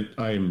 But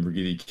I'm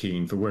really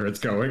keen for where it's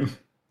going.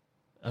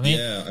 I mean,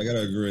 yeah, I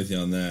gotta agree with you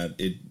on that.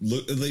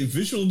 The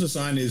visual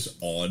design is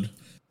odd.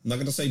 I'm not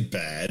gonna say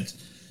bad.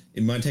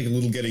 It might take a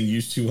little getting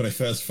used to when I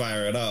first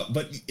fire it up,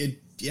 but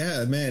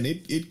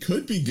it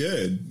could be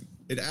good.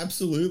 It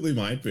absolutely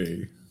might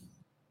be.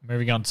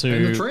 Moving on to...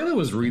 And the trailer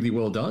was really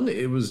well done.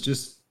 It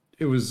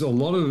was a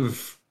lot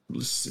of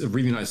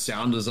really nice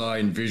sound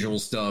design, visual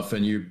stuff,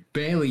 and you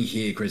barely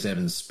hear Chris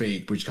Evans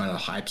speak, which kind of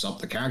hypes up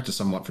the character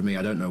somewhat for me.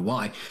 I don't know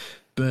why.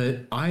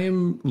 But I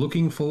am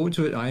looking forward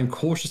to it. I am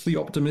cautiously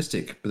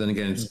optimistic. But then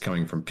again, it's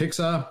coming from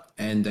Pixar,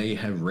 and they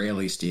have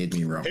rarely steered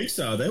me wrong.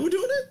 Pixar? They were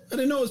doing it? I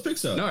didn't know it was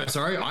Pixar. No,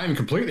 sorry. I am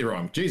completely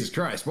wrong. Jesus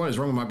Christ. What is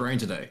wrong with my brain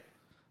today?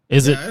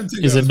 Is it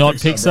not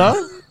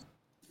Pixar?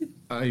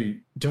 I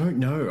don't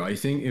know. I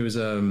think it was...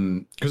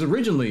 because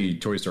originally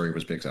Toy Story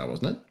was Pixar,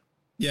 wasn't it?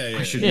 Yeah.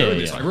 I should know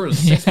this. I wrote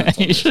assessments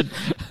on you should.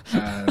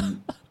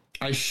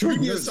 I should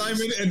the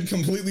assignment and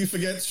completely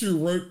forgets who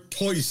wrote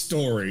Toy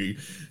Story.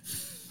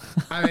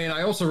 I mean,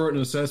 I also wrote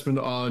an assessment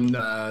on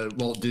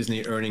Walt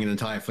Disney owning an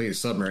entire fleet of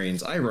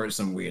submarines. I wrote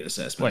some weird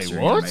assessments. Wait,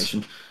 what?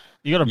 Animation.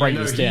 You got to break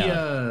this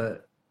down.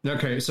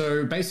 Okay,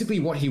 so basically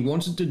what he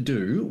wanted to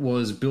do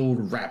was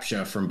build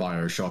Rapture from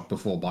BioShock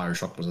before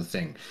BioShock was a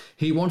thing.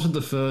 He wanted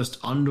the first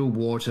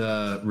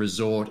underwater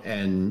resort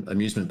and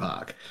amusement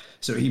park.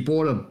 So he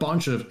bought a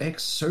bunch of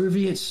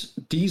ex-Soviet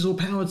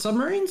diesel-powered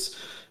submarines,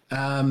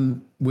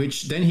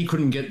 which then he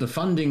couldn't get the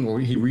funding, or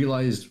he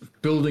realized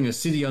building a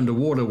city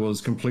underwater was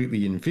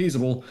completely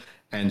infeasible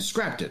and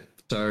scrapped it.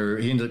 So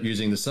he ended up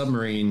using the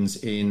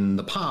submarines in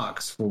the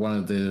parks for one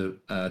of the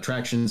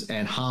attractions,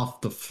 and half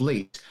the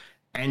fleet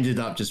ended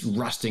up just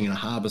rusting in a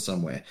harbor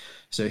somewhere.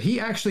 So he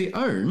actually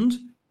owned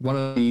one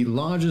of the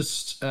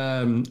largest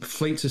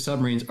fleets of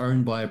submarines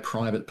owned by a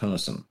private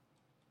person.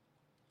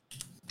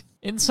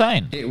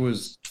 Insane. It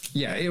was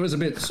a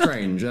bit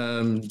strange.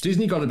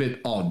 Disney got a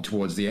bit odd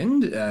towards the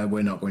end.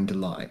 We're not going to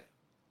lie.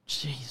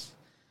 Jeez.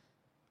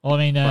 Well, I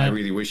mean, I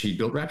really wish he'd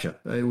built Rapture.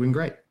 It would have been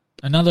great.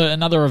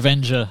 Another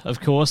Avenger, of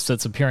course,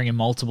 that's appearing in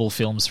multiple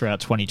films throughout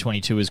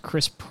 2022 is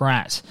Chris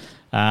Pratt,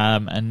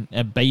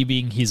 and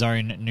babying his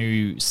own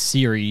new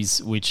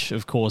series, which,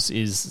 of course,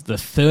 is the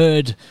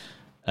third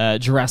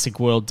Jurassic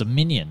World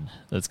Dominion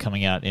that's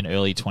coming out in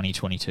early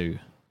 2022.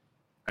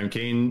 I'm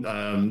keen.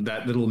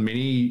 That little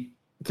mini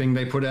thing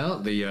they put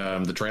out,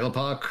 the trailer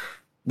park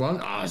one,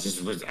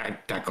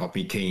 that got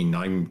me keen.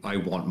 I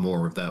want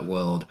more of that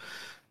world.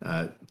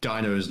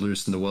 Dinos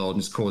loose in the world and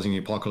it's causing the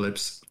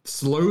apocalypse,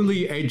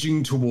 slowly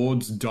edging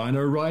towards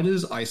Dino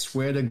Riders. I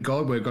swear to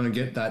God, we're going to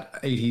get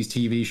that 80s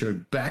TV show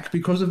back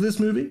because of this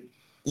movie.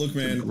 Look,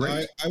 man,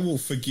 I will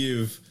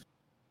forgive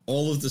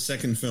all of the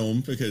second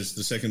film because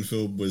the second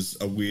film was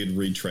a weird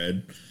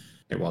retread.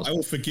 It was. I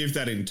will forgive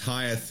that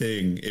entire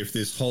thing if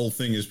this whole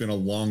thing has been a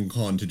long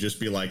con to just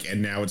be like,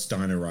 and now it's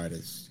Dino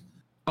Riders.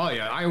 Oh,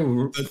 yeah, I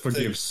will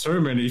forgive so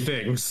many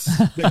things.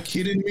 The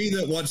kid in me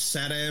that watched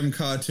SatAM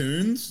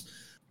cartoons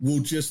will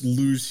just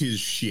lose his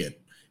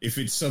shit if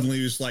it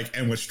suddenly is like,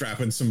 and we're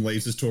strapping some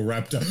lasers to a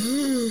raptor.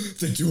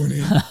 They're doing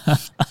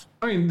it.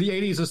 I mean, the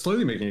 80s are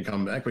slowly making a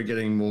comeback. We're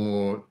getting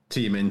more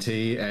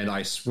TMNT, and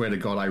I swear to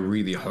God, I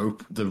really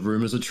hope the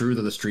rumors are true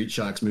that the Street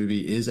Sharks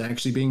movie is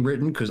actually being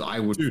written, because I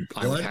would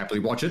happily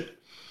watch it.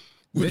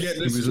 We're It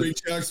getting a was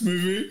Street Sharks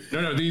movie.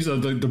 No, these are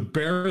the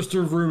barest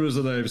of rumors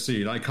that I've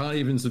seen. I can't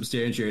even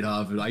substantiate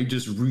half of it. I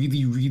just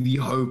really, really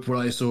hope what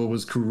I saw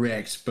was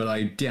correct, but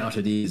I doubt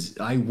it is.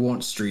 I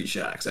want Street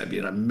Sharks. That'd be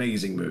an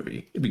amazing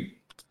movie. It'd be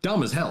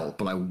dumb as hell,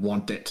 but I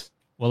want it.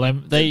 Well,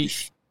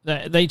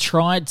 they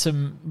tried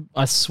to.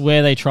 I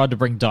swear they tried to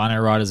bring Dino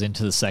Riders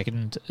into the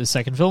second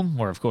film,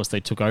 where of course they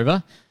took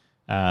over.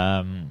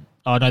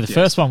 The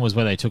first one was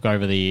where they took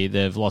over the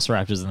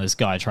Velociraptors, and this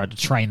guy tried to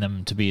train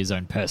them to be his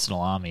own personal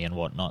army and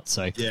whatnot.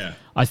 So Yeah.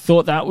 I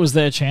thought that was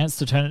their chance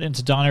to turn it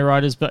into Dino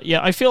Riders. But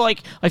yeah, I feel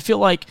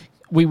like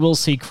we will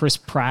see Chris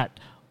Pratt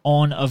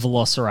on a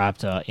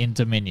Velociraptor in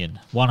Dominion,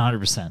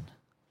 100%.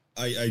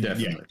 I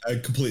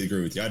completely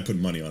agree with you. I'd put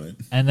money on it.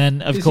 And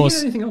then, of Is course, he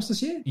in anything else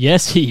this year?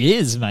 yes, he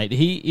is, mate.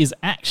 He is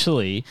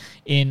actually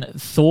in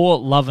Thor: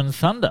 Love and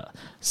Thunder.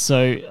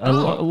 So a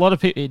lot of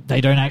people, they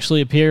don't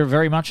actually appear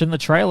very much in the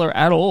trailer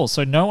at all.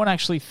 So no one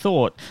actually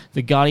thought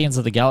the Guardians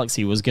of the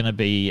Galaxy was going to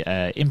be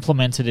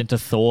implemented into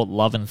Thor: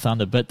 Love and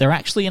Thunder, but they're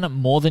actually in it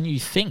more than you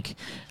think.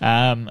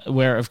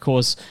 Where, of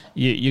course,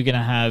 you're going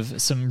to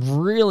have some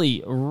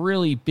really,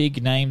 really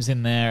big names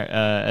in there,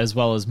 as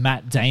well as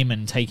Matt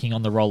Damon taking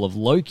on the role of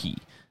Loki.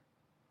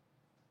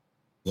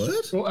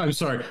 What? Oh, I'm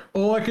sorry.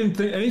 All I can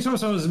think, anytime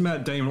someone says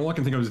Matt Damon, all I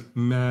can think of is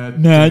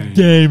Matt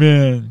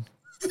Damon.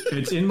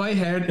 It's in my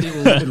head.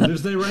 It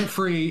lives there rent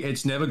free.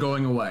 It's never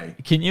going away.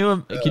 Can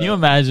you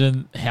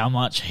imagine how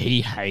much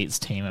he hates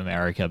Team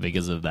America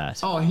because of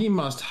that? Oh, he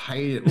must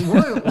hate it.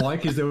 What I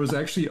like is there was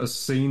actually a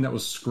scene that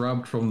was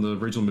scrubbed from the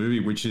original movie,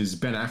 which is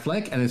Ben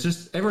Affleck, and it's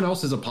just everyone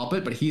else is a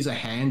puppet, but he's a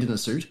hand in a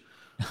suit.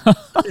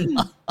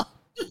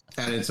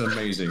 And it's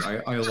amazing.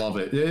 I love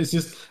it. It's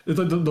just the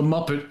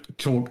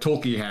Muppet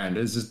talky hand.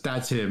 It's just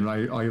that's him.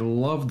 I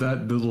love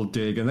that little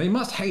dig, and they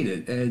must hate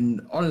it.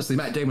 And honestly,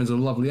 Matt Damon's a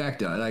lovely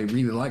actor, and I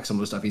really like some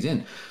of the stuff he's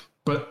in.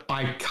 But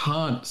I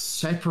can't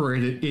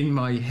separate it in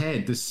my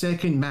head. The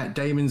second Matt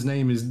Damon's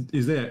name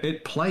is there,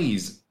 it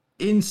plays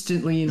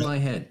instantly in my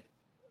head.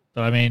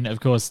 So, I mean, of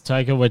course,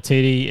 Taika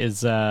Waititi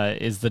is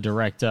the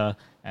director.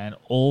 And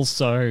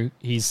also,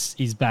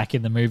 he's back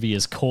in the movie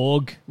as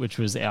Korg, which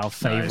was our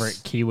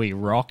favorite Kiwi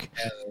rock.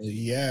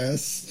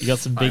 Yes. You got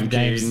some big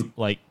names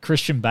like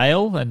Christian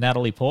Bale and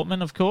Natalie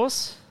Portman, of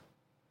course.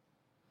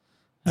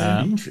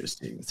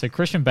 Interesting. So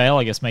Christian Bale,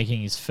 I guess,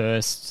 making his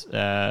first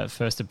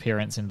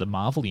appearance in the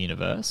Marvel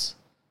universe.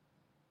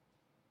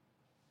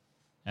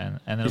 And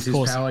then is of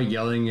course, his power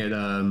yelling at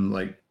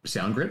like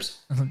sound grips?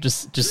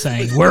 just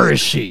saying, "Where is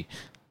she?"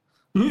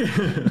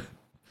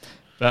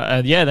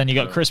 But then you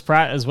got Chris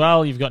Pratt as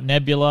well. You've got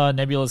Nebula.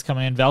 Nebula's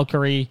coming in.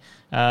 Valkyrie,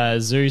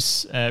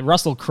 Zeus.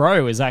 Russell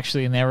Crowe is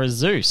actually in there as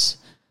Zeus.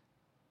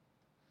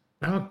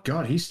 Oh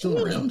God, he's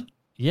still around.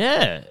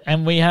 Yeah,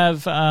 and we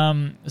have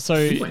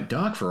He went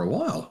dark for a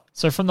while.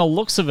 So from the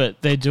looks of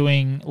it, they're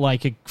doing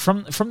like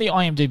from the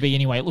IMDb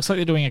anyway. It looks like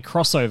they're doing a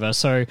crossover.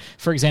 So,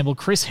 for example,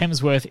 Chris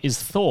Hemsworth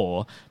is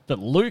Thor, but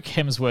Luke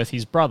Hemsworth,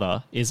 his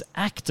brother, is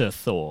actor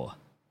Thor.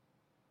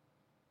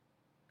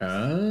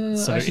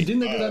 Actually, didn't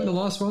they do that in the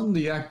last one?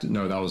 The actor?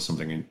 No, that was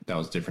something. That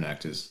was different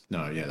actors.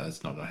 No, yeah,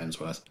 that's not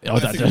Hemsworth. I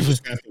think we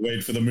just have to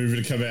wait for the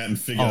movie to come out and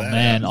figure that out. Oh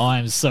man,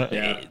 I'm so.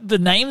 Yeah. The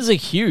names are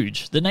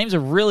huge. The names are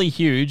really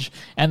huge,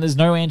 and there's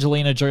no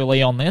Angelina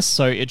Jolie on this,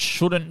 so it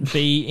shouldn't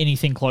be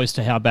anything close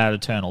to how bad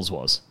Eternals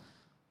was.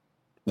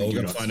 Well, we're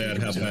gonna find out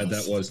how bad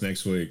that was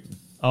next week.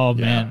 Oh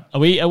man, are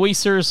we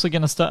seriously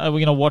gonna start? Are we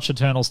gonna watch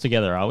Eternals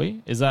together? Are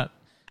we? Is that?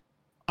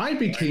 I'd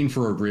be keen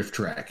for a riff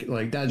track.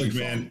 Like that'd be fun.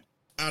 Man,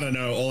 I don't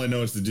know. All I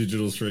know is the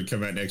digitals for it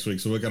come out next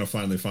week, so we're going to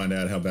finally find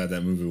out how bad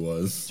that movie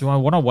was. Do I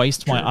want to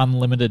waste my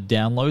unlimited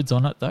downloads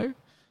on it, though?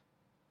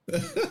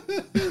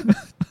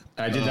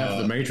 I did that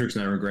for The Matrix,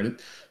 and I regret it.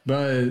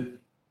 But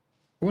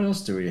what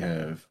else do we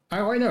have?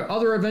 Oh, I know.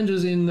 Other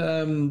Avengers in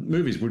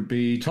movies would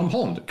be Tom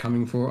Holland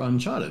coming for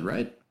Uncharted,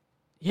 right?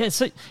 Yeah,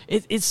 so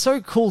it's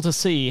so cool to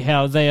see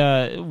how they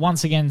are,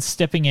 once again,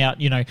 stepping out.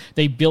 You know,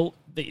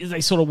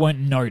 they sort of weren't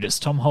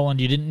noticed. Tom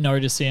Holland, you didn't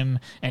notice him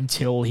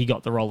until he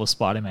got the role of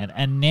Spider-Man.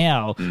 And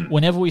now,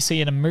 whenever we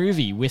see in a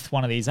movie with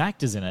one of these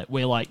actors in it,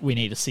 we're like, we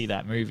need to see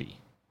that movie.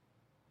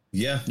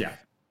 Yeah. Yeah.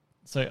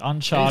 So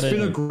Uncharted... It's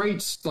been a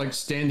great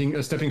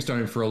stepping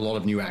stone for a lot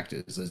of new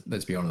actors,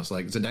 let's be honest.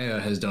 Like, Zendaya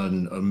has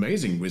done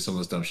amazing with some of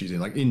the stuff she's in.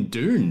 Like, in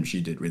Dune,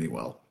 she did really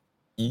well.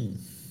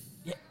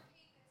 Yeah.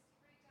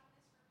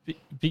 But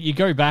you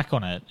go back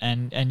on it,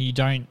 and you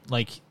don't,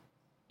 like...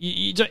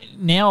 You don't,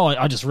 now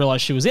I just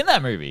realized she was in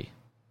that movie.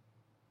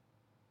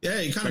 Yeah,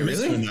 you kind of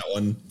missed her in that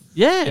one.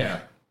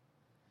 Yeah.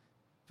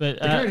 But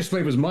the character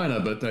split was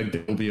minor, but there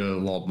will be a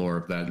lot more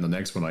of that in the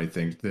next one. I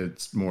think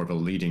that's more of a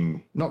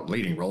not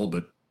leading role,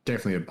 but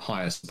definitely a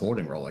higher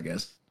supporting role, I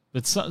guess.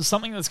 But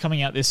something that's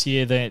coming out this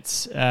year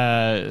that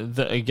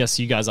I guess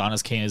you guys aren't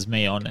as keen as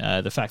me on,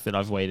 the fact that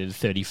I've waited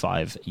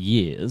 35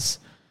 years.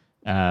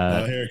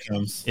 Here it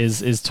comes.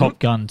 Is Top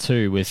Gun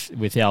 2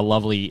 with our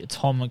lovely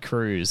Tom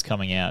Cruise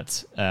coming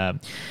out.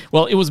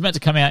 Well, it was meant to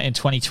come out in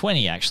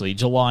 2020, actually,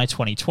 July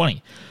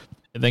 2020.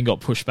 It then got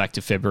pushed back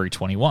to February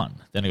 21.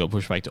 Then it got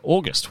pushed back to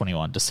August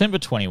 21, December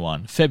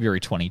 21, February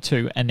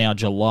 22, and now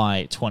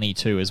July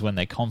 22 is when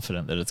they're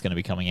confident that it's going to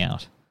be coming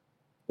out.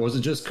 Was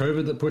it just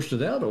COVID that pushed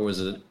it out, or was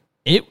it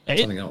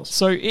something else?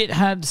 So it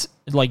had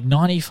like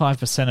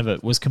 95% of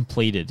it was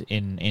completed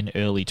in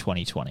early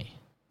 2020.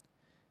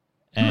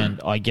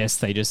 And I guess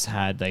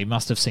they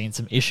must have seen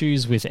some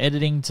issues with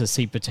editing to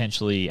see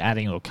potentially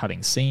adding or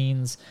cutting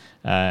scenes.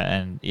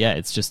 And yeah,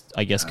 it's just,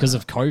 I guess, because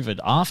of COVID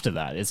after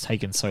that, it's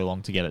taken so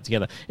long to get it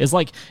together. It's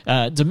like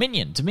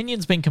Dominion.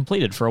 Dominion's been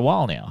completed for a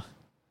while now.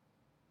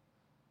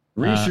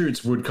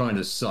 Reshoots would kind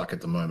of suck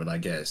at the moment, I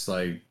guess.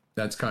 Like,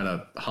 that's kind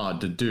of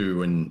hard to do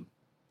when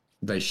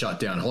they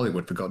shut down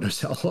Hollywood for God knows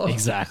how long.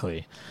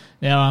 Exactly.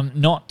 Now,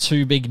 not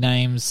two big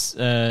names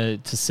to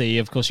see.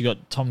 Of course, you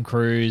got Tom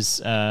Cruise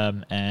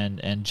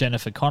and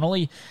Jennifer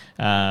Connelly,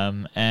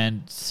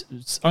 and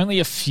it's only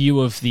a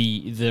few of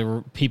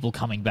the people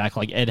coming back,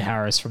 like Ed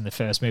Harris from the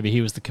first movie.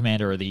 He was the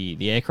commander of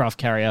the aircraft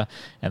carrier,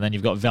 and then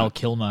you've got Val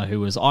Kilmer, who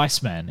was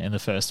Iceman in the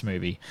first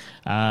movie.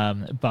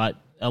 But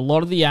a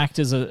lot of the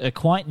actors are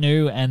quite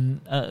new,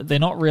 and they're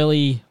not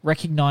really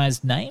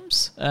recognized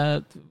names,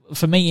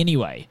 for me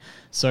anyway.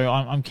 So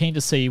I'm keen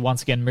to see,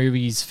 once again,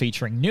 movies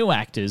featuring new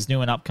actors,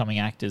 new and upcoming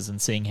actors,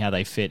 and seeing how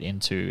they fit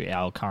into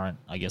our current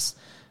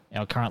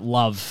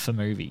love for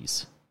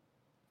movies.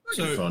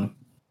 So fun.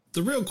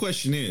 The real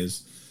question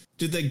is,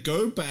 did they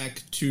go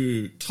back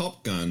to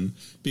Top Gun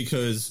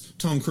because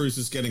Tom Cruise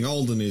is getting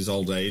old in his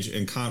old age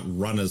and can't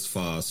run as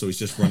far, so he's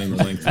just running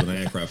the length of an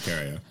aircraft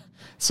carrier?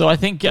 So I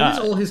think that's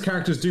all his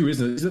characters do,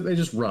 isn't it? Is that they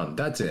just run?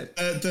 That's it.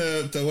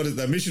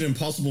 The Mission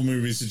Impossible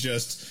movies are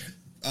just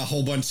a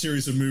whole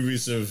series of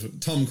movies of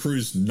Tom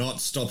Cruise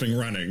not stopping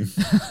running.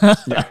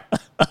 Yeah.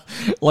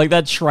 Like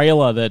that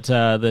trailer that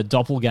the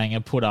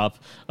Doppelganger put up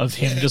of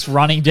him just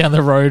running down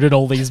the road in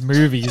all these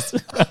movies.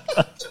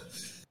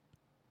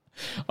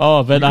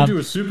 Oh, but you could do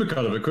a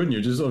supercut of it, couldn't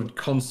you? Just of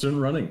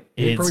constant running.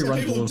 You'd probably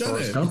run more than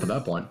Forrest Gump at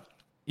that point.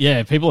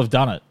 Yeah, people have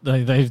done it.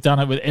 They've done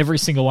it with every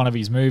single one of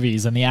his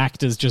movies, and the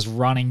actor's just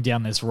running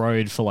down this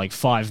road for like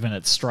 5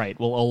 minutes straight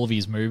while all of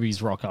his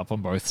movies rock up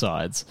on both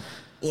sides.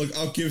 Look,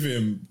 I'll give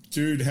him,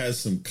 dude has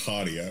some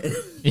cardio.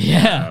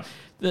 Yeah.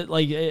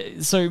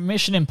 So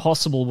Mission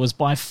Impossible was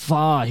by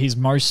far his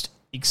most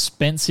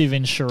expensive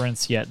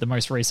insurance yet, the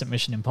most recent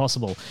Mission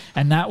Impossible.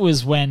 And that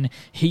was when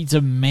he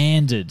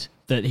demanded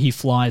that he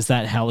flies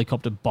that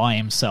helicopter by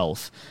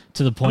himself,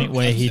 to the point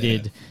where he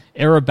did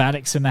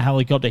aerobatics in the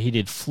helicopter, he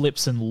did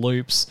flips and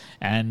loops,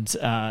 and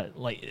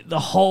the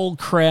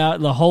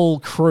whole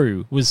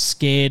crew was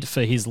scared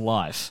for his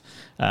life.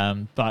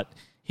 But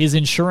his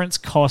insurance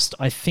cost,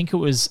 I think it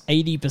was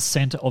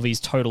 80% of his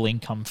total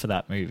income for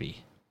that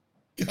movie.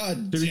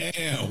 God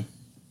damn.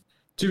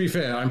 To be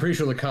fair, I'm pretty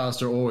sure the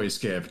cast are always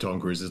scared for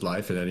Tom Cruise's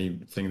life and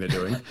anything they're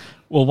doing.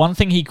 Well, one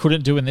thing he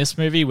couldn't do in this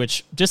movie,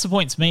 which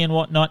disappoints me and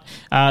whatnot,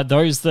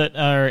 those that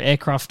are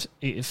aircraft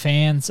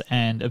fans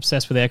and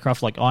obsessed with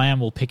aircraft like I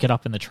am will pick it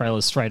up in the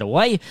trailers straight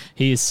away.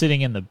 He is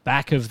sitting in the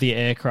back of the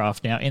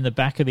aircraft. Now, in the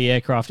back of the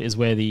aircraft is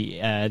where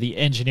the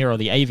engineer or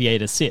the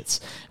aviator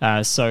sits.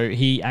 So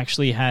he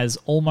actually has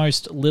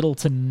almost little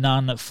to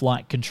none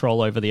flight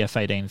control over the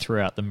F-18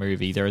 throughout the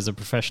movie. There is a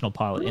professional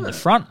pilot in the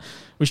front,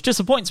 which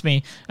disappoints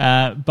me,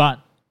 but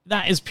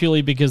that is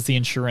purely because the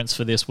insurance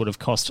for this would have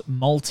cost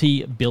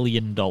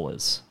multi-billion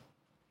dollars.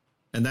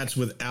 And that's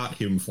without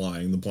him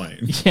flying the plane.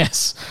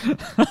 Yes.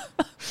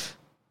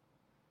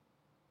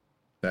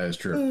 That is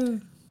true.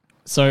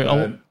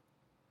 So,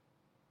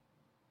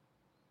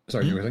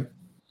 sorry, you were saying?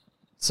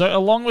 So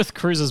along with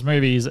Cruise's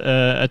movies,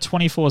 a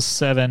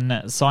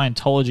 24/7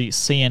 Scientology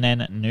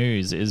CNN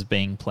news is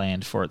being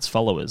planned for its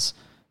followers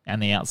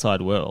and the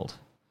outside world.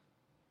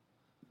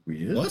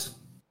 Weird. What?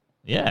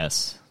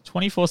 Yes.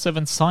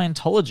 24/7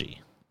 Scientology.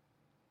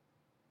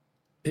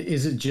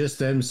 Is it just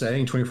them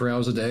saying 24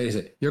 hours a day? Is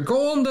it, you're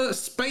going to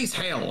space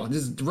hell,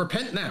 just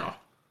repent now?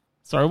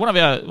 Sorry, one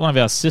of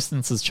our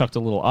assistants has chucked a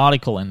little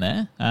article in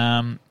there.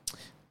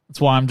 That's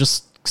why I'm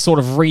just sort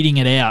of reading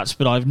it out,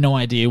 but I have no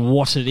idea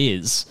what it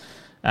is.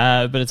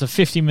 But it's a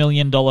 $50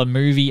 million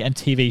movie and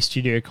TV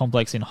studio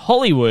complex in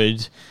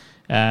Hollywood.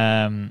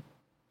 And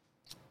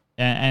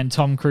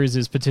Tom Cruise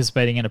is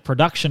participating in a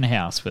production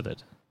house with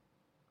it.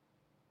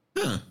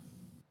 Huh.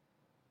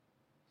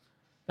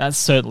 That's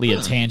certainly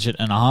a tangent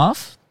and a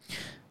half.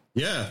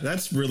 Yeah,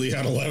 that's really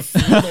out of left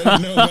field. I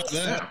didn't know about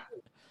that.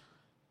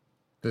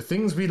 The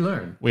things we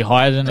learn. We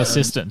hired an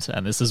assistant,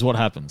 and this is what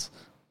happens.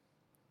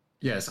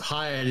 Yes,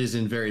 hired is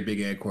in very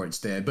big air quotes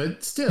there,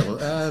 but still,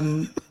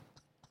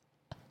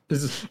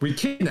 we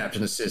kidnapped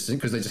an assistant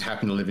because they just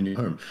happen to live in your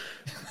home.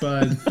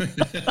 But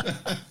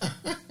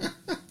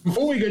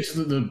before we get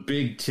to the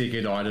big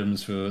ticket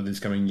items for this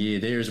coming year,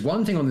 there is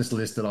one thing on this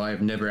list that I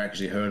have never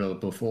actually heard of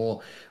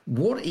before.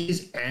 What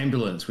is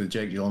Ambulance with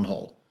Jake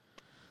Gyllenhaal?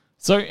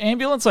 So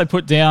Ambulance I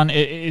put down,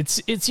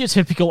 it's your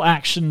typical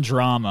action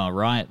drama,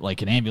 right?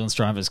 Like an ambulance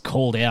driver is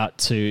called out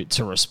to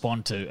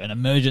respond to an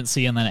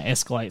emergency and then it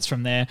escalates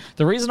from there.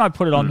 The reason I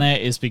put it on there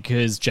is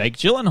because Jake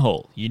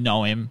Gyllenhaal, you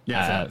know him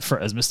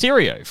as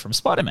Mysterio from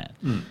Spider-Man.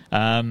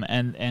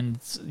 And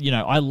you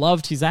know, I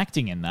loved his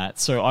acting in that,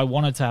 so I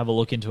wanted to have a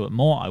look into it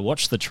more. I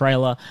watched the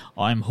trailer.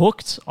 I'm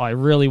hooked. I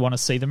really want to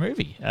see the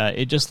movie.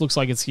 It just looks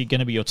like it's going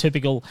to be your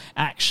typical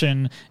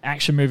action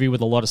movie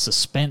with a lot of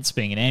suspense,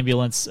 being an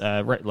ambulance,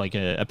 like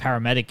a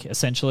paramedic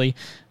essentially,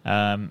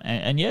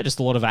 and yeah,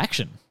 just a lot of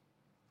action.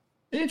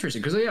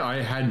 Interesting, because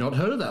I had not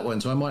heard of that one,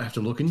 so I might have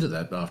to look into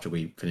that after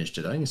we finish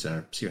today,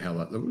 so see how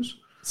that looks.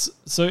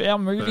 So our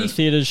movie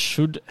theaters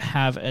should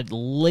have at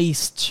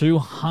least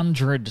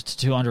 200 to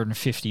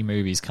 250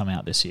 movies come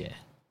out this year.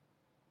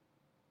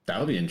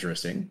 That'll be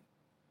interesting.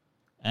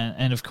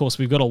 And of course,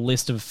 we've got a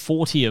list of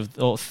 40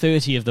 or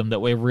 30 of them that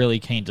we're really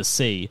keen to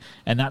see,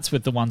 and that's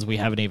with the ones we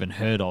haven't even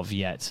heard of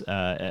yet,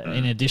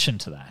 in addition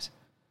to that.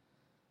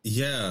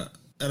 Yeah,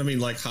 and I mean,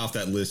 like, half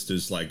that list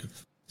is, like,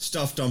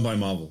 stuff done by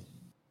Marvel.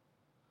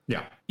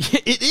 Yeah.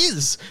 It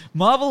is!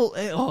 Marvel,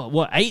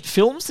 8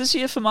 films this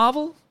year for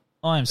Marvel?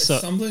 I'm so...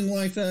 Something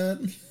like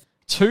that.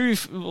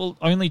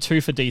 Only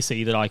 2 for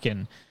DC that I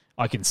can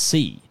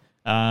see,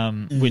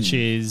 which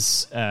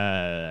is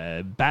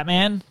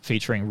Batman,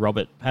 featuring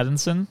Robert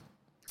Pattinson.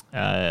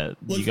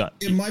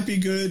 It might be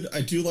good.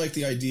 I do like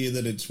the idea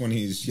that it's when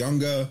he's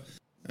younger.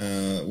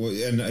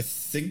 And I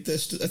think they're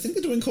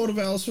doing Court of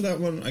Owls for that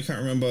one. I can't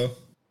remember,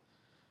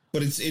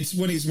 but it's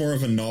when he's more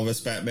of a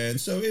novice Batman,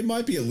 so it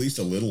might be at least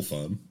a little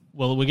fun.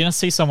 Well, we're going to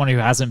see someone who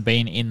hasn't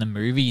been in the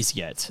movies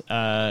yet,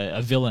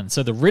 a villain.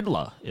 So the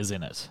Riddler is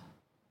in it.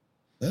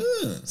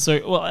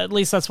 So, well, at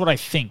least that's what I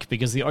think,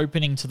 because the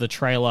opening to the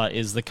trailer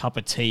is the cup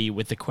of tea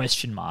with the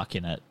question mark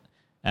in it.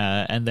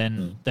 And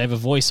then they have a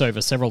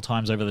voiceover several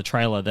times over the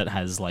trailer that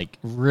has, like,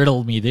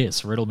 riddle me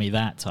this, riddle me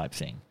that type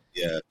thing.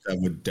 Yeah, I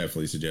would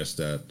definitely suggest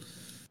that.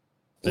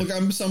 Look,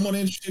 I'm somewhat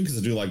interested because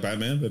I do like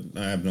Batman,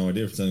 but I have no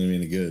idea if it's going to be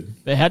any good.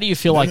 But how do you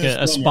feel like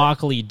a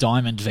sparkly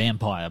diamond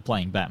vampire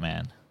playing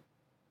Batman?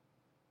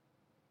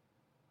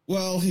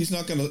 Well, he's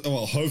not going to...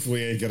 Well, hopefully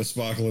he ain't got a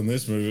sparkle in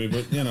this movie,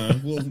 but, you know,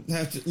 we'll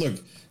have to... Look,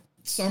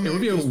 it would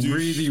be a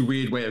really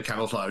weird way of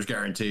camouflage,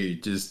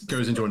 guaranteed. Just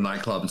goes into a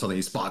nightclub and suddenly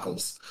he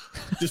sparkles.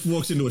 Just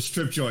walks into a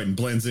strip joint and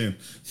blends in.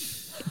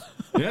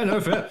 Yeah, no,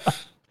 fair.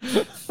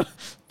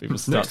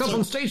 Next up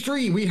on stage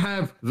 3, we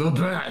have the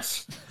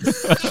Bat.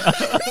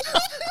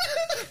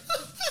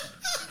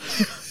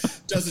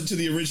 Does it to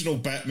the original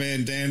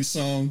Batman dance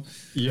song.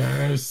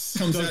 Yes.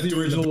 Comes out the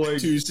original like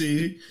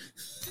 2C.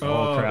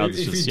 Oh, if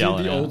he did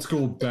the old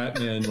school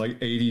Batman, like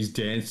 80s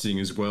dancing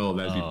as well,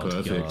 that'd be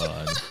perfect.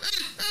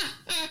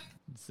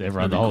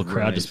 Everyone, the whole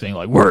crowd just being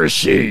like, "Where is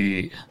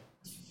she?"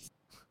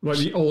 Like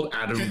the old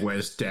Adam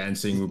West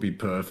dancing would be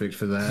perfect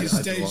for that. His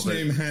stage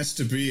name has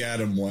to be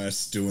Adam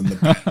West doing the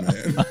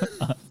Batman.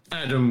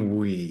 Adam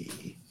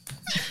Wee.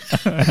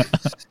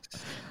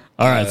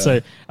 All right,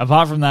 so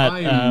apart from that...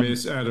 I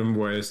miss Adam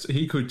West.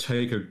 He could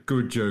take a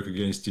good joke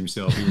against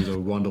himself. He was a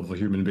wonderful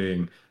human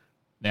being.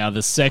 Now,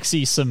 the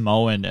sexy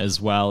Samoan as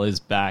well is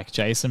back.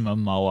 Jason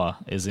Momoa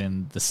is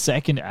in the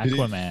second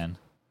Aquaman.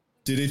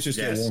 Did it just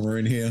get warmer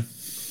in here?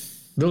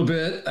 A little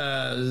bit.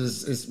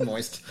 It's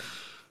moist.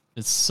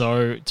 It's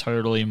so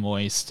totally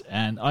moist.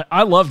 And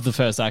I loved the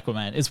first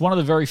Aquaman. It's one of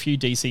the very few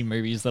DC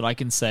movies that I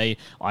can say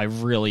I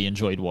really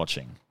enjoyed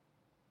watching.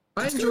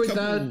 I enjoyed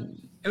that.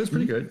 It was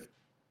pretty good.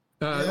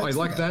 I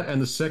liked that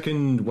and the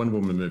second Wonder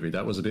Woman movie.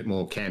 That was a bit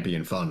more campy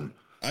and fun.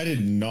 I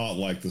did not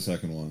like the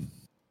second one.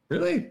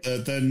 Really? The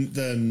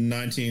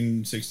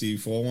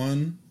 1964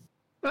 one?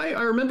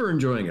 I remember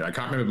enjoying it. I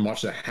can't remember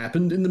much that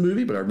happened in the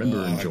movie, but I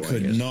remember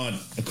enjoying it. I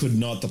could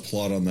not the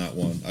plot on that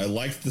one. I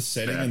liked the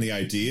setting and the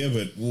idea,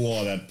 but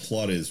that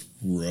plot is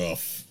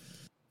rough.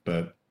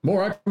 But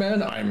more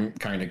Aquaman, I'm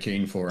kind of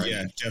keen for it.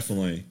 Yeah,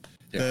 definitely.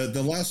 Yeah.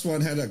 The last one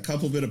had a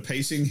couple bit of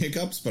pacing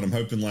hiccups, but I'm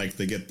hoping like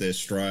they get their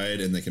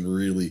stride and they can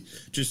really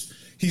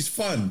he's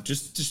fun.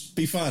 Just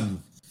be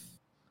fun.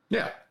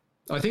 Yeah.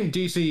 I think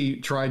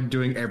DC tried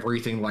doing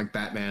everything like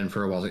Batman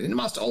for a while. Like, it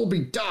must all be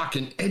dark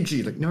and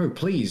edgy. Like, no,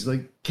 please,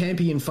 like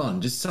campy and fun.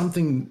 Just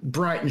something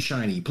bright and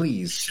shiny,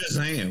 please.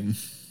 Shazam!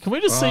 Can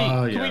we just see?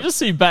 Can we just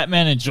see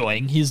Batman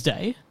enjoying his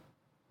day?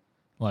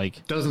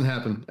 Like, doesn't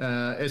happen.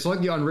 It's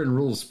like the unwritten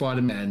rules.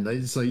 Spider-Man.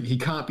 It's like he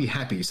can't be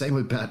happy. Same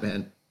with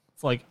Batman.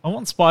 It's like I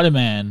want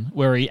Spider-Man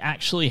where he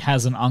actually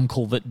has an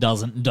uncle that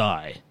doesn't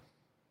die.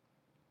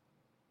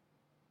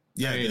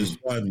 Yeah, there's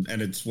one,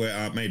 and it's where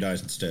Aunt May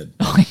dies instead.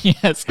 Oh,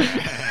 yes.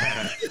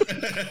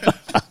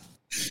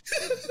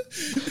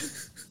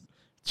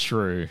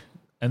 True.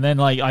 And then,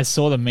 like, I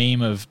saw the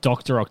meme of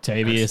Dr.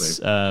 Octavius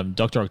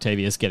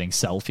getting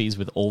selfies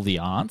with all the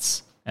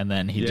aunts, and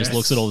then he just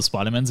looks at all the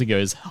Spider-Mans and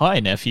goes,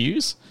 "Hi,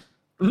 nephews."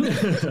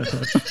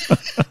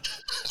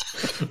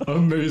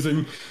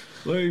 Amazing.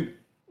 Like,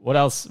 What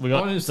else? We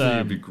got. Honestly,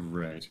 it'd be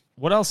great.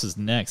 What else is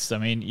next? I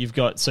mean, you've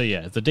got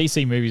the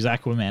DC movies,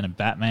 Aquaman and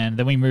Batman.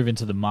 Then we move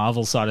into the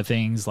Marvel side of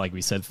things, like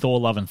we said, Thor: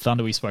 Love and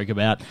Thunder. We spoke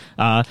about.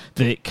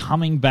 They're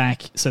coming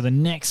back. So the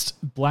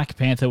next Black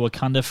Panther,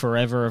 Wakanda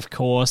Forever, of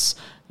course.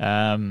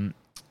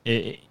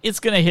 It's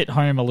going to hit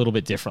home a little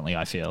bit differently,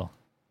 I feel.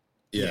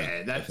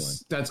 Yeah,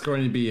 that's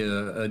going to be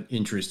an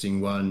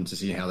interesting one to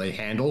see how they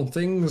handle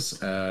things.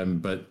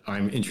 But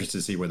I'm interested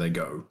to see where they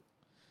go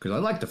because I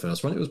liked the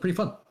first one; it was pretty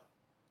fun.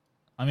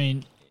 I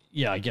mean,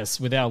 yeah, I guess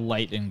with our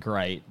late and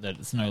great that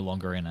it's no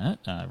longer in it.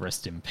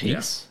 Rest in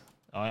peace.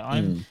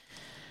 Yeah.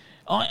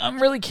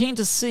 I'm really keen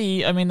to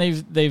see. I mean,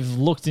 they've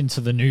looked into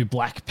the new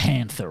Black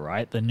Panther,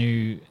 right? The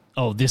new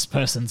this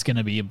person's going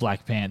to be a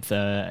Black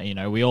Panther. You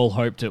know, we all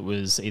hoped it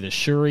was either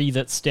Shuri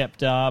that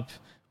stepped up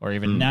or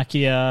even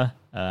Nakia.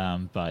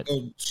 But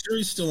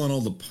Shuri's still on all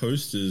the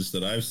posters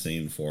that I've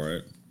seen for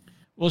it.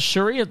 Well,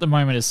 Shuri at the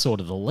moment is sort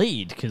of the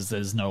lead because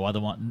there's no other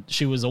one.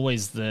 She was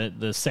always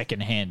the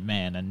second-hand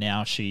man, and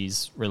now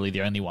she's really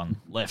the only one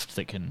left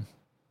that can...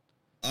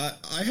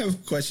 I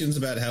have questions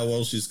about how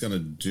well she's going to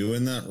do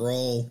in that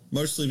role,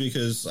 mostly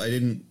because I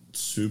didn't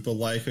super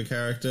like her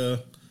character.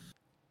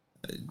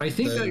 I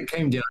think that it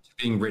came down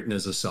to being written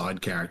as a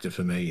side character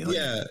for me. Like,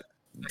 yeah,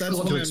 that's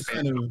why I'm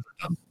kind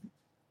of...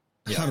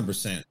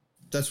 100%.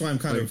 That's why I'm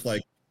kind of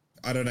like,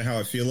 I don't know how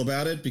I feel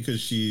about it, because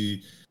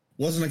she...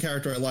 wasn't a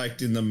character I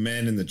liked in the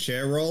man in the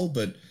chair role,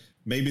 but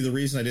maybe the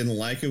reason I didn't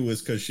like her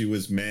was because she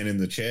was man in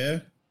the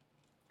chair.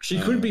 She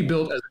could be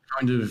built as a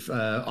kind of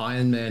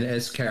Iron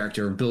Man-esque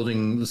character,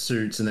 building the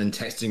suits and then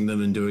testing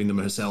them and doing them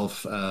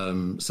herself,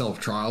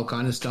 self-trial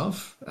kind of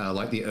stuff,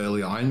 like the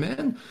early Iron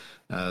Man.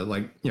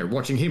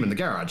 Watching him in the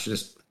garage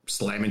just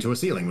slam into a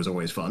ceiling was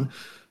always fun.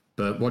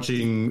 But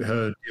watching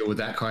her deal with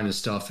that kind of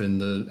stuff in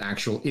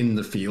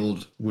the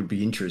field would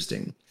be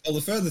interesting. Well,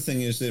 the further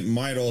thing is it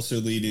might also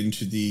lead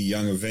into the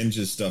Young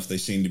Avengers stuff they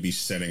seem to be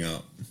setting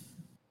up.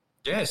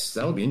 Yes,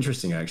 that would be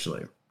interesting,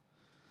 actually.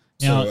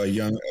 Now,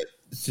 so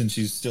since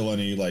she's still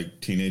only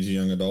like teenager,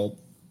 young adult,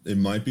 it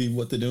might be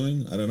what they're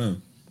doing. I don't know.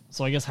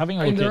 So I guess having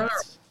a look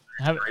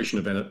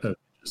at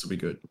this will be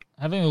good.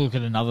 Having a look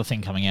at another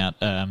thing coming out,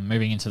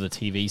 moving into the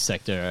TV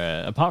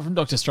sector, apart from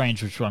Doctor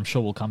Strange, which I'm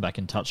sure we'll come back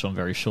and touch on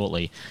very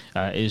shortly,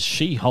 is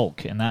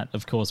She-Hulk, and that,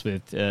 of course,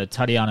 with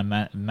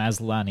Tatiana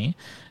Maslany,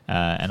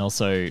 and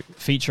also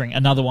featuring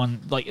another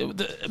one. Like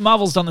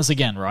Marvel's done this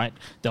again, right?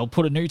 They'll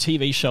put a new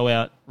TV show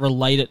out,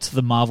 relate it to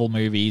the Marvel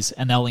movies,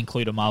 and they'll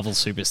include a Marvel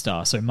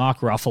superstar. So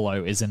Mark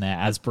Ruffalo is in there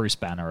as Bruce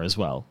Banner as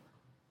well.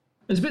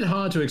 It's a bit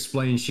hard to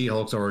explain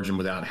She-Hulk's origin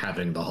without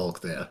having the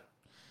Hulk there.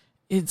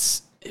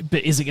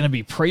 But is it going to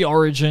be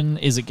pre-origin?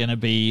 Is it going to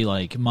be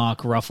like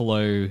Mark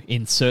Ruffalo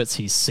inserts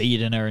his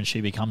seed in her and she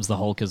becomes the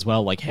Hulk as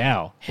well? Like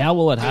how? How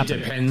will it happen?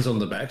 It depends on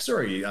the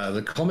backstory.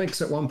 The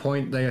comics at one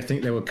point, I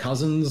think they were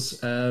cousins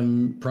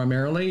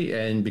primarily,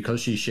 and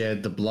because she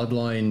shared the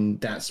bloodline,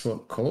 that's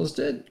what caused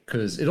it.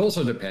 Because it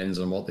also depends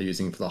on what they're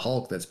using for the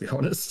Hulk, let's be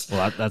honest.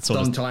 Well, that's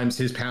sometimes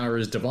his power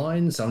is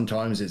divine,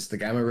 sometimes it's the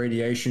gamma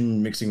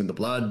radiation mixing with the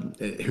blood.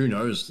 Who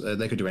knows?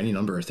 They could do any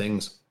number of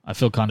things. I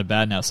feel kind of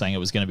bad now saying it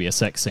was going to be a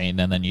sex scene,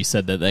 and then you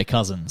said that they're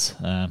cousins.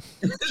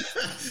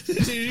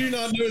 Did you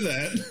not know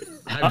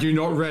that? Have you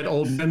not read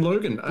Old Man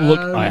Logan? Look,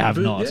 I have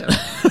not. Yeah.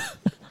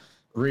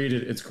 Read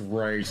it; it's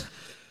great.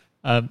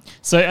 Doctor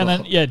Strange.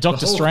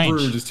 The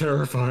Brood is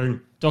terrifying.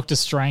 Doctor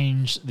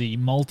Strange, the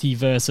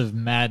multiverse of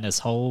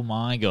madness. Oh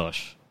my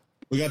gosh!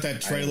 We got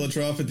that trailer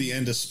drop at the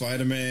end of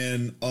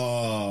Spider-Man.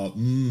 Oh,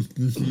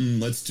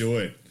 let's do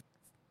it.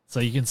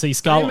 So you can see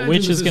Scarlet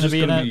Witch is going to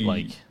be in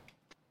it,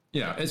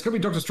 Yeah, it's going to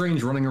be Doctor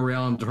Strange running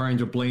around trying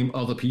to blame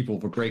other people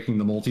for breaking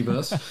the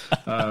multiverse.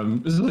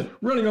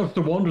 Running off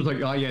to Wanda,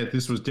 like, oh yeah,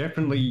 this was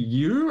definitely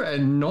you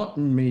and not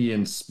me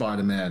and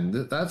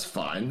Spider-Man. That's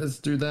fine. Let's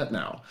do that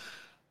now.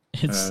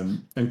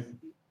 And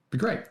be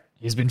great.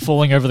 He's been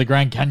falling over the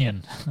Grand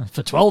Canyon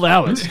for 12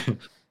 hours.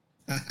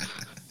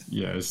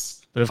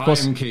 Yes. But of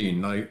course, I'm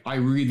keen. I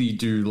really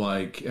do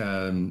like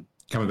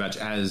Cumberbatch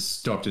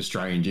as Doctor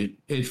Strange.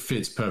 It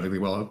fits perfectly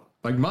well.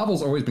 Like,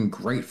 Marvel's always been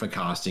great for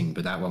casting,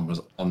 but that one was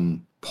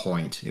on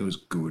point. It was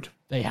good.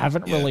 They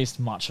haven't released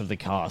much of the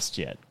cast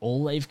yet.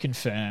 All they've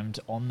confirmed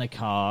on the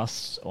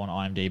cast on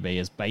IMDb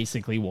is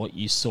basically what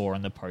you saw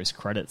in the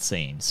post-credit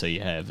scene. So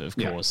you have, of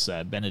course,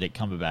 Benedict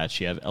Cumberbatch.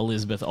 You have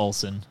Elizabeth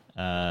Olsen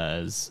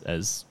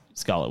as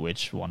Scarlet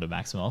Witch, Wanda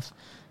Maximoff.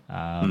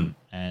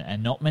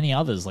 And not many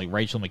others. Like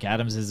Rachel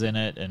McAdams is in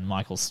it and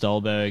Michael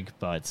Stolberg,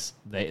 but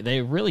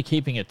they're really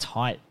keeping a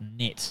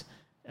tight-knit...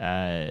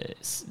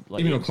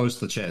 even close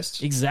to the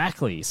chest.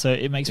 Exactly. So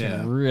it makes me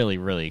really,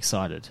 really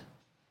excited.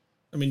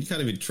 I mean, you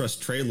can't even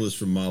trust trailers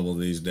from Marvel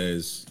these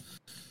days.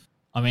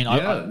 I mean,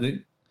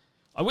 I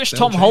wish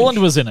Tom Holland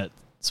was in it,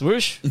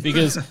 swoosh,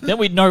 because then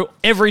we'd know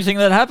everything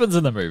that happens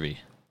in the movie.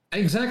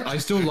 Exactly. I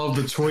still love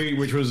the tweet,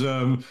 which was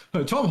Tom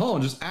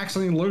Holland just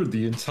accidentally loaded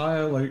the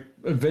entire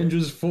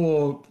Avengers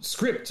 4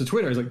 script to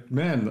Twitter. He's like,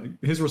 man,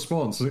 his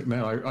response,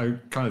 man, I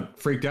kind of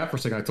freaked out for a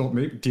second. I thought,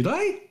 maybe did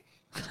I?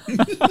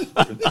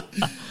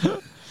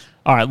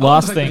 All right, I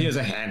last think he thing. has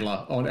a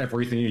handler on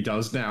everything he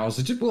does now.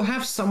 So just, we'll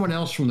have someone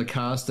else from the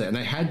cast there, and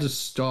they had to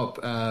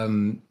stop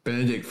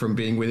Benedict from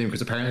being with him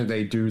because apparently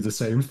they do the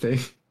same thing.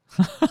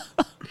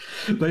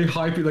 They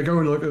hype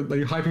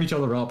each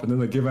other up, and then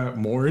they give out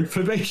more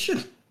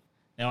information.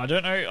 Now, I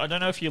don't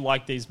know if you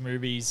like these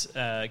movies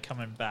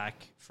coming back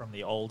from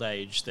the old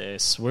age. They're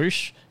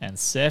Swoosh and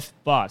Seth,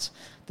 but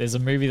there's a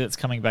movie that's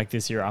coming back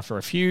this year after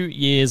a few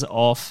years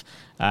off.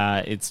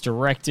 It's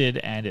directed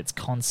and its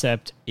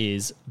concept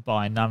is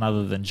by none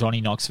other than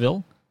Johnny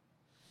Knoxville.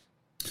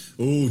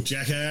 Ooh,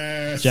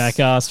 Jackass!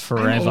 Jackass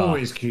Forever. I'm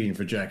always keen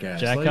for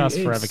Jackass. Jackass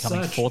Like, Forever it's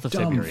coming such 4th of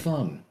dumb February.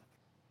 Fun.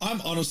 I'm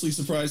honestly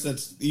surprised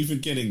that's even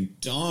getting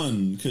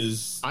done,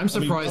 because... I'm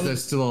surprised they're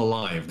still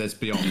alive, let's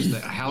be honest.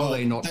 How are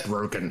they not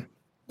broken?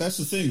 That's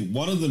the thing.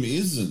 One of them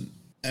isn't.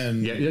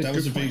 And that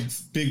was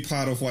a big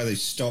part of why they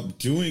stopped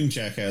doing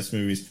Jackass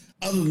movies,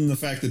 other than the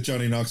fact that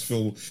Johnny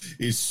Knoxville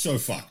is so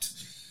fucked.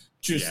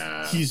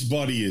 His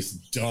body is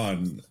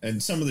done.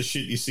 And some of the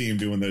shit you see him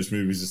do in those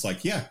movies, it's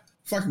like, yeah,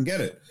 fucking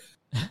get it.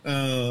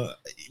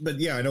 But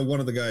yeah, I know one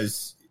of the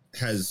guys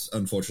has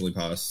unfortunately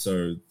passed,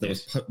 so that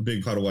was a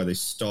big part of why they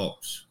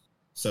stopped.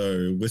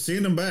 So we're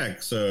seeing them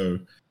back, so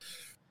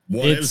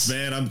whatevs,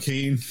 man, I'm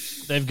keen.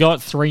 They've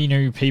got 3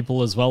 new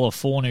people as well, or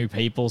 4 new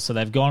people, so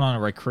they've gone on a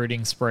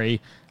recruiting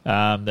spree.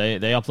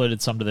 They uploaded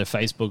some to their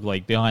Facebook,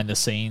 like behind the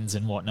scenes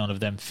and whatnot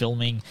of them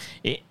filming.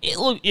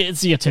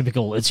 It's your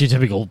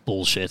typical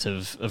bullshit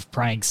of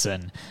pranks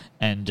and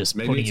just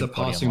maybe putting it's a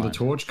passing the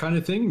torch kind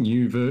of thing.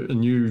 A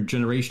new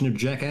generation of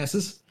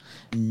jackasses.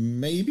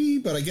 Maybe,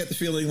 but I get the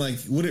feeling like,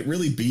 would it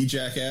really be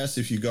Jackass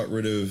if you got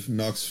rid of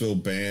Knoxville,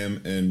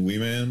 Bam, and Wee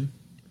Man?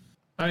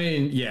 I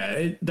mean,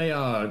 yeah, they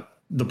are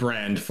the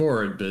brand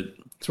for it, but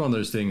it's one of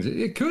those things.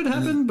 It could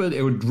happen, but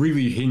it would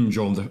really hinge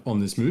on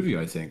this movie,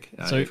 I think,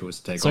 if it was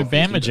to take off. So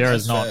Bam Margera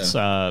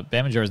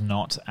is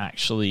not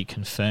actually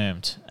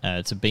confirmed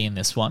to be in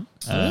this one.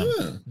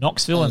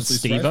 Knoxville and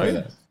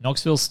Steve-O.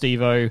 Knoxville,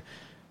 Steve-O,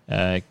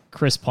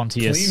 Chris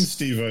Pontius. Clean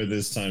Steve-O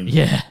this time.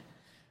 Yeah.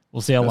 We'll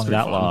see how long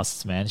that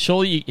lasts, man.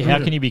 Surely, how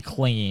can you be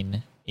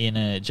clean in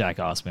a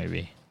Jackass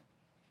movie?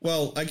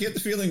 Well, I get the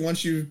feeling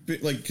once you've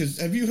been, like, because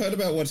have you heard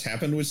about what's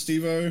happened with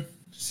Steve-O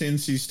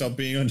since he stopped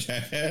being on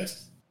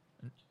Jackass?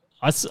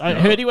 I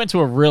heard he went to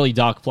a really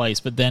dark place,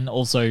 but then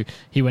also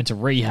he went to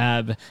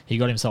rehab, he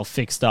got himself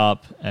fixed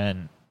up,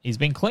 and he's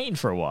been clean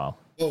for a while.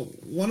 Well,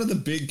 one of the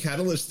big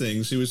catalyst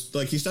things, he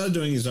started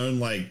doing his own,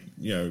 like,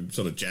 you know,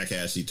 sort of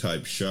Jackassy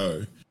type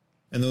show.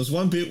 And there was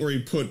one bit where he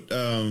put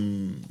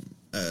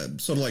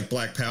sort of like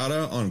black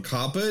powder on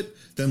carpet,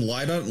 then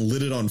light it and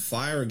lit it on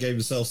fire and gave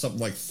himself something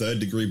like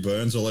 3rd-degree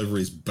burns all over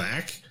his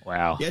back.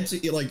 Wow. He had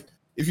to, like,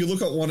 if you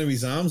look at one of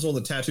his arms, all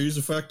the tattoos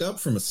are fucked up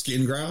from a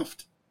skin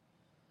graft.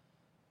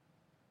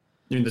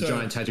 You mean the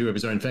giant tattoo of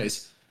his own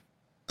face?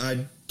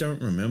 I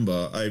don't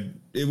remember.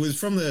 It was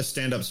from the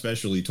stand-up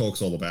special. He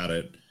talks all about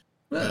it.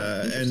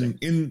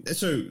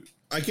 So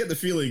I get the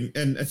feeling,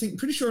 and I think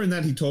pretty sure in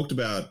that he talked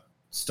about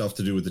stuff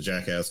to do with the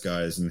Jackass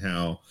guys and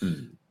how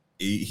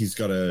he's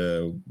got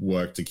to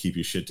work to keep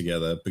his shit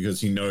together because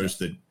he knows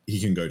that he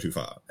can go too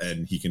far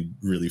and he can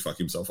really fuck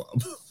himself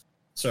up.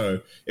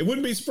 So it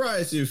wouldn't be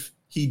surprised if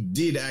he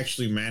did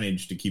actually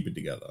manage to keep it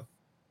together.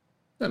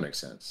 That makes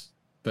sense.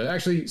 But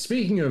actually,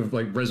 speaking of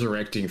like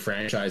resurrecting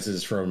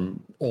franchises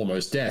from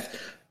almost death,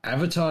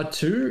 Avatar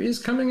 2 is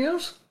coming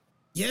out.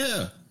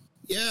 Yeah.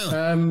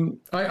 I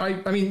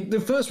mean,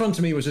 the first one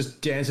to me was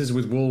just Dances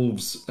with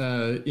Wolves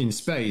in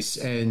space,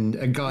 and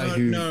a guy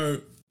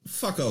No,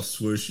 fuck off,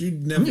 Swoosh. You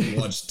never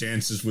watched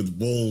Dances with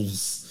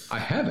Wolves. I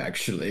have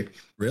actually.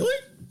 Really?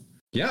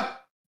 Yeah.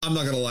 I'm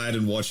not gonna lie, I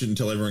didn't watch it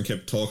until everyone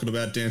kept talking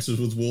about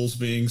Dances with Wolves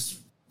being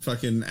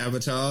fucking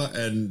Avatar,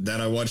 and then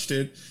I watched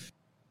it,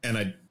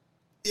 and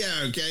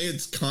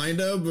it's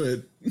kinda,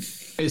 but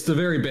it's the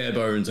very bare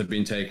bones have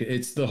been taken.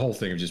 It's the whole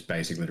thing of just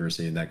basic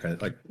literacy and that kind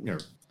of, like, you know,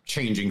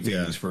 changing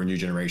things for a new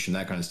generation,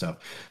 that kind of stuff.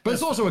 But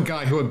it's also a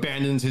guy who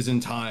abandons his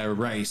entire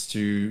race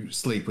to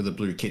sleep with a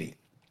blue kitty.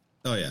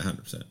 Oh yeah,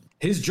 100%.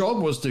 His job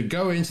was to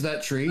go into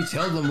that tree,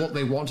 tell them what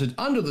they wanted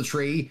under the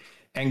tree,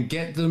 and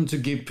get them to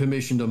give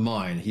permission to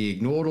mine. He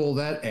ignored all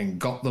that and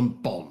got them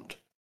bombed.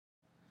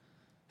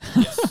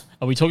 Yes.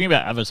 Are we talking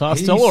about Avatar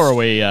still, or are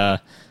we...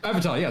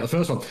 Avatar, yeah, the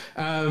first one.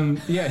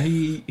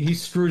 He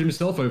screwed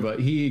himself over.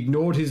 He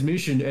ignored his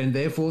mission, and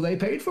therefore they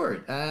paid for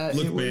it.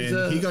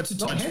 He got to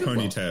touch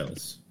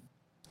ponytails.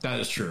 That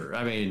is true.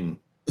 I mean,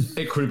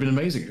 it could have been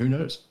amazing. Who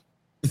knows?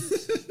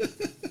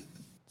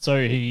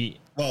 So he...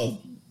 Well,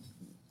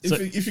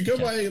 if you go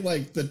by,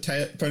 like, the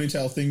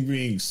ponytail thing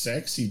being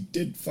sex, he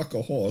did fuck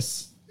a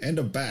horse and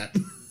a bat.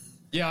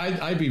 Yeah,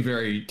 I'd be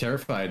very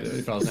terrified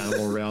if I was an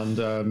animal around.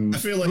 I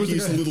feel like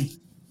he's a little...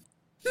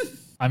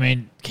 I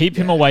mean, keep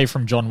him away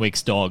from John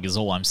Wick's dog is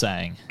all I'm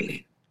saying.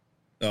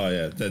 Oh,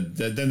 yeah.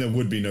 Then there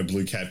would be no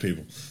blue cat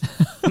people.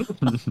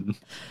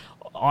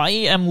 I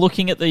am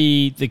looking at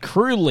the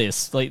crew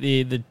list, like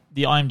the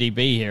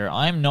IMDb here.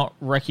 I'm not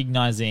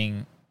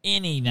recognizing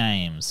any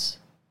names.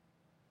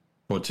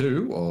 or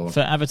 2, or for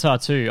Avatar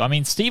 2. I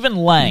mean, Stephen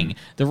Lang.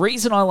 The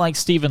reason I like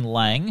Stephen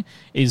Lang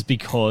is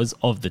because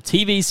of the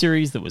TV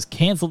series that was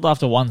cancelled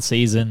after one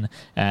season,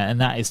 and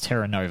that is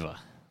Terra Nova.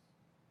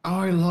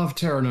 Oh, I love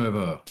Terra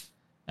Nova.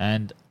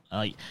 And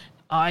I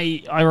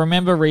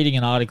remember reading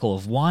an article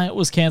of why it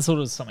was cancelled.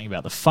 It was something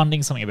about the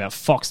funding, something about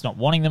Fox not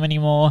wanting them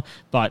anymore.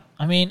 But,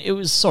 I mean, it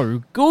was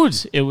so good.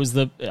 It was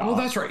the... Oh,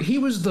 that's right. He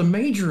was the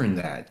major in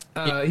that.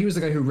 He was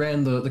the guy who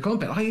ran the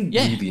combat. I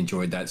really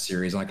enjoyed that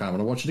series. I kind of want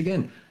to watch it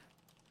again.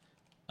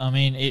 I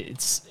mean,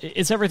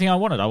 it's everything I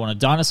wanted. I wanted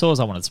dinosaurs.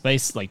 I wanted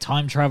space, like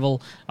time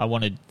travel. I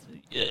wanted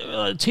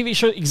a TV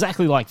show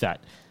exactly like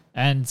that.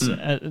 And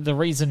the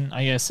reason,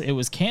 I guess, it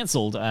was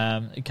cancelled,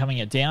 coming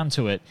it down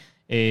to it,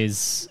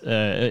 is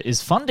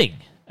funding.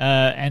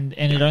 And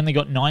it only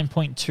got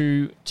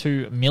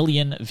 9.22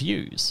 million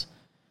views.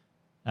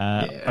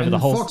 Over the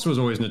whole... Fox was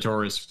always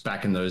notorious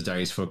back in those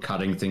days for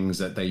cutting things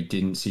that they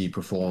didn't see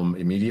perform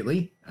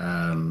immediately.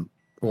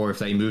 Or if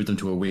they moved them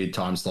to a weird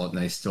time slot and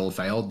they still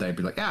failed, they'd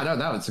be like, no,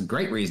 that was a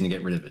great reason to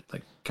get rid of it.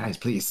 Like, guys,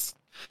 please.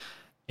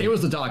 It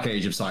was the dark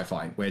age of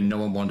sci-fi where no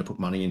one wanted to put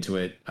money into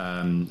it,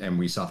 and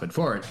we suffered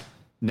for it.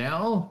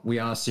 Now we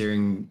are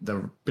seeing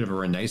the bit of a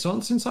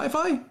renaissance in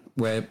sci-fi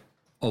where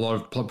a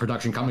lot of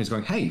production companies are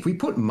going, hey, if we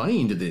put money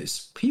into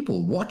this,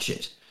 people watch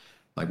it.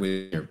 Like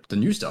with the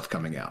new stuff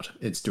coming out,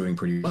 it's doing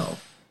pretty well.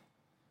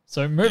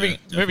 So moving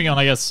on,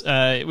 I guess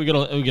we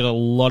got a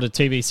lot of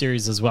TV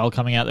series as well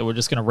coming out that we're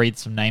just going to read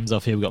some names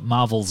off here. We've got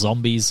Marvel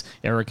Zombies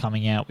era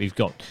coming out. We've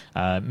got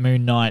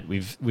Moon Knight.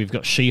 We've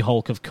got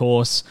She-Hulk, of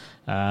course,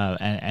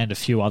 and a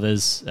few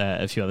others,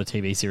 a few other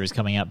TV series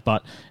coming out.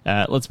 But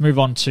let's move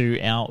on to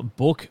our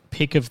book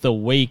pick of the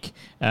week.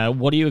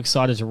 What are you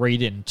excited to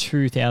read in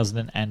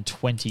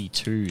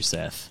 2022,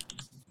 Seth?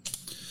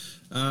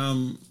 What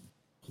am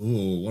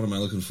I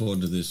looking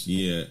forward to this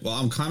year? Well,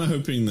 I'm kind of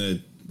hoping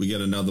that we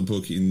get another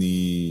book in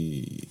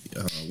the,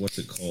 what's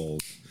it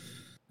called?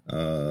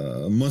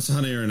 Monster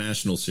Hunter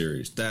International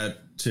series. That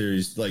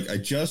series, like, I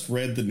just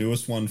read the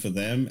newest one for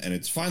them, and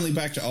it's finally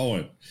back to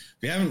Owen. If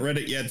you haven't read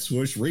it yet,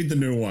 Swoosh, read the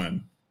new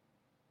one.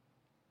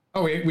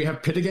 Oh, we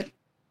have Pit again?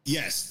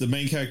 Yes, the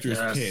main character is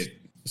Pit.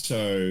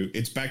 So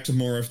it's back to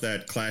more of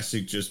that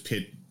classic just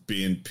Pit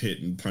being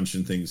Pit and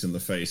punching things in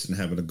the face and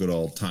having a good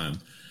old time.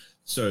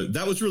 So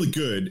that was really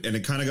good, and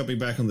it kind of got me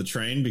back on the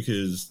train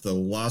because the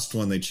last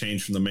one they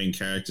changed from the main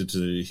character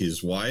to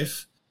his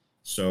wife.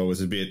 So it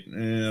was a bit,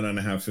 I don't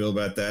know how I feel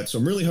about that. So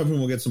I'm really hoping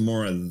we'll get some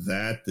more of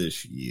that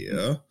this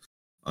year.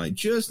 I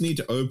just need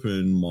to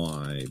open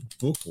my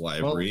book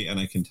library, and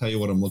I can tell you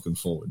what I'm looking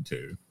forward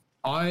to.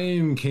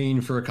 I'm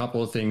keen for a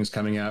couple of things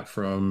coming out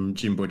from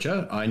Jim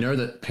Butcher. I know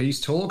that Peace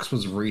Talks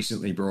was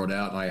recently brought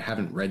out, and I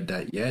haven't read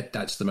that yet.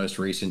 That's the most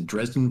recent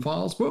Dresden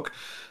Files book,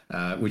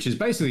 which is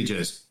basically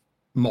just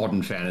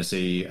modern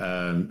fantasy.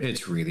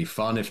 It's really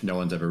fun. If no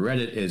one's ever read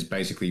it, it's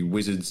basically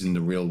wizards in the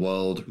real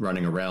world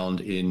running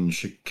around in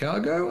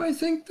Chicago, I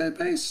think they're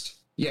based.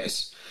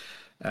 Yes.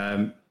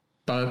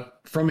 But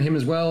from him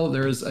as well,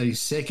 there is a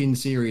second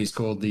series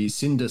called the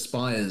Cinder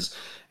Spires,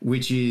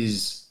 which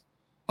is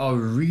a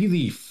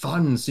really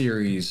fun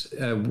series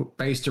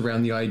based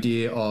around the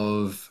idea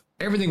of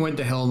everything went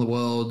to hell in the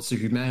world, so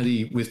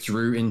humanity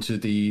withdrew into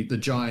the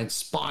giant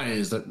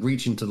spires that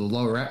reach into the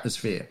lower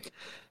atmosphere.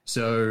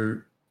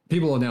 So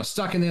people are now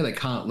stuck in there. They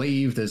can't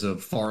leave. There's a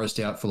forest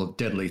out full of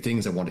deadly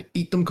things that want to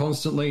eat them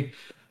constantly.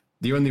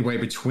 The only way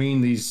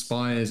between these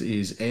spires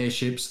is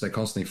airships. They're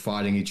constantly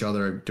fighting each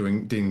other,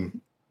 doing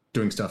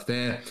stuff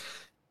there.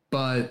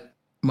 But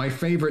my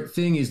favorite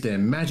thing is their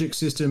magic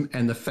system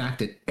and the fact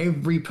that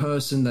every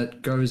person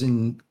that goes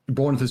in,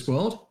 born into this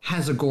world,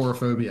 has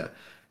agoraphobia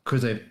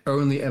because they've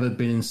only ever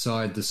been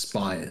inside the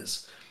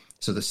spires.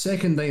 So the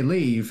second they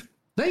leave,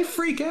 they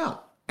freak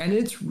out. And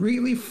it's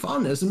really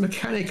fun as a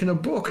mechanic in a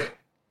book.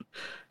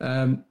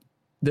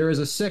 There is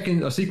a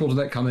sequel to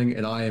that coming,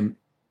 and I am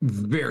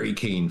very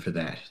keen for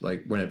that,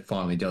 like when it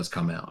finally does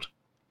come out.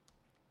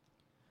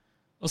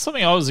 Well,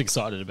 something I was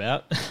excited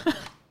about,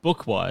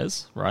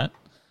 book-wise, right?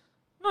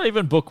 Not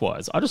even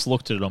book-wise. I just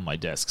looked at it on my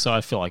desk, so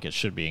I feel like it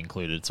should be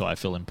included, so I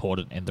feel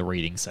important in the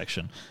reading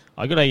section.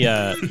 I got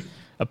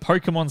a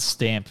Pokemon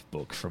stamp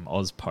book from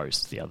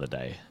Ozpost the other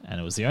day,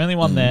 and it was the only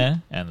one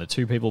there, and the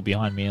two people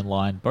behind me in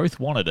line both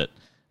wanted it.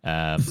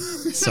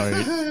 So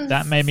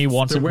that made me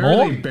want it more.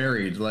 Where are they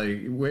buried?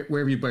 Like, where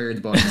have you buried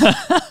the bodies?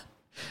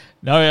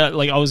 No,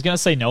 like I was going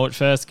to say no at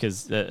first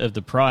because of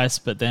the price,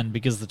 but then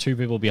because the two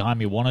people behind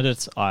me wanted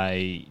it,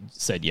 I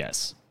said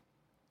yes.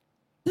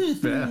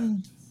 Fair.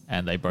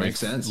 And they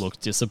both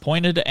looked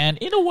disappointed, and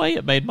in a way,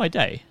 it made my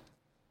day.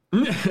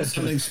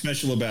 Something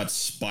special about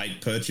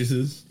spite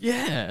purchases.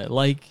 Yeah,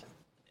 like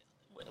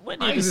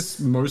when I think it's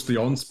mostly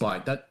on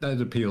spite. That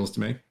appeals to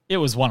me. It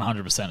was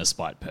 100% a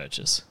spite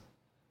purchase.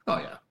 Oh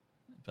yeah.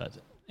 But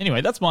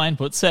anyway, that's my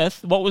input.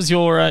 Seth, what was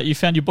your? You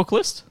found your book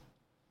list?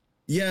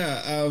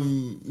 Yeah,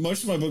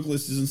 most of my book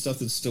list isn't stuff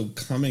that's still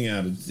coming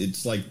out.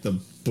 It's like the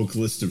book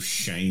list of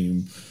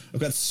shame. I've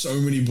got so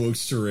many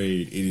books to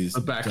read. It is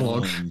a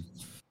backlog.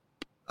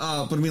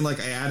 But I mean,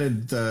 like, I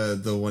added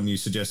the one you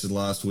suggested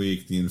last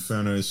week, the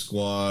Inferno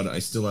Squad. I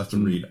still have to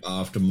read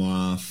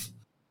Aftermath.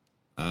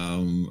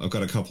 I've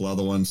got a couple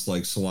other ones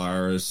like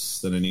Solaris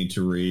that I need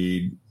to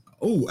read.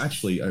 Oh,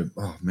 actually,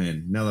 oh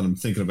man, now that I'm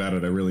thinking about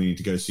it, I really need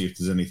to go see if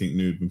there's anything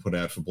new been put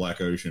out for Black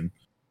Ocean.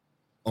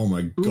 Oh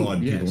my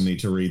God, yes. People need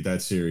to read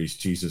that series.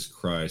 Jesus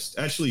Christ.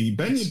 Actually,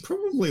 Ben, you'd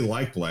probably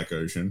like Black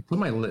Ocean. Put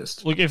my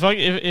list. Look,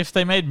 if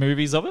they made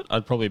movies of it,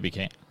 I'd probably be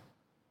keen.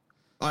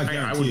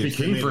 I would be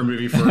keen for a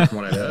movie from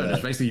what I heard.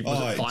 It's basically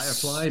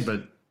Firefly,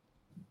 but...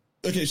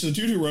 Okay, so the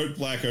dude who wrote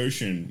Black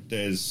Ocean,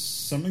 there's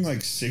something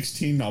like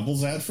 16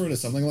 novels out for it or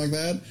something like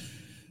that.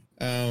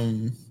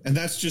 And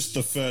that's just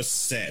the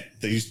first set.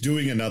 He's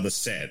doing another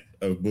set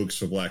of books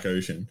for Black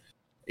Ocean.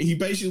 He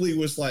basically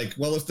was like,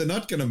 well, if they're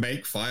not going to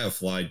make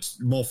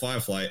more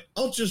Firefly,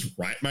 I'll just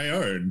write my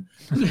own.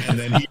 And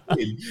then he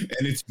did,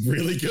 and it's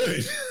really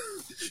good.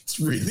 It's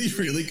really,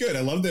 really good.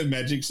 I love their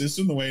magic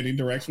system, the way it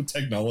interacts with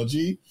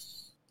technology.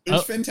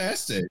 It's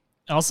fantastic.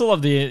 I also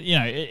love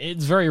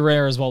it's very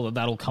rare as well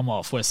that'll come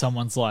off where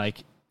someone's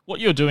like, what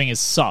you're doing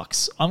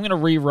sucks. I'm going to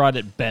rewrite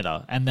it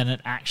better. And then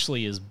it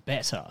actually is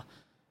better.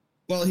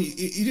 Well,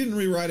 he didn't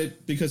rewrite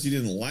it because he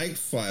didn't like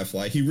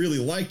Firefly. He really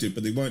liked it,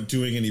 but they weren't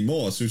doing any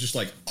more. So he was just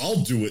like,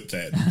 I'll do it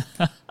then.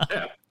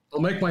 Yeah,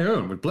 I'll make my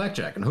own with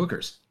blackjack and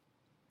hookers.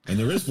 And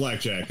there is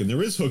blackjack, and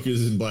there is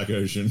hookers in Black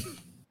Ocean.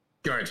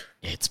 Good.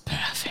 It's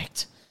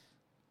perfect.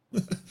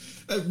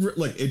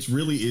 It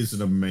really is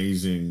an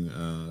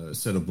amazing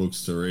set of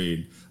books to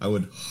read. I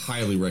would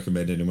highly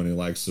recommend anyone who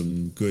likes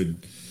some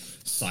good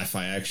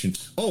sci-fi action.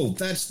 Oh,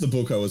 that's the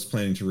book I was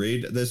planning to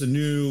read. There's a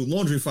new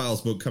Laundry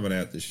Files book coming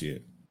out this year.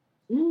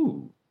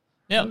 Ooh.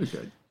 Yeah.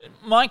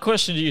 My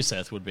question to you,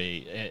 Seth, would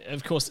be,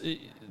 of course,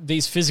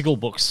 these physical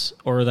books,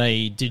 or are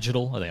they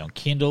digital? Are they on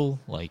Kindle?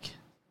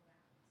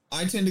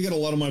 I tend to get a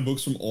lot of my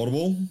books from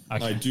Audible.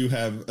 Okay. I do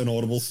have an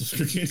Audible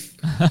subscription.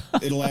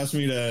 It allows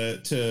me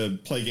to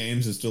play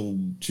games and still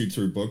shoot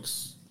through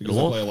books, because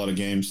I play a lot of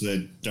games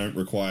that don't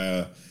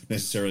require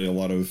necessarily a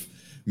lot of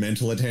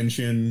mental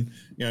attention.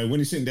 When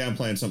you're sitting down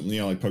playing something,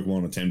 like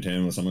Pokemon or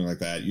Temtem or something like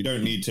that, you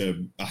don't need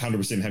to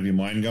 100% have your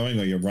mind going,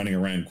 or you're running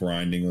around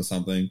grinding or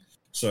something.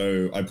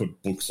 So I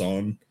put books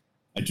on.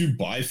 I do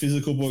buy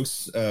physical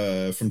books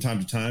from time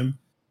to time.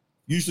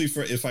 Usually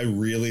if I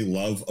really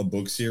love a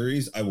book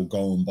series, I will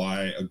go and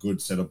buy a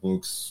good set of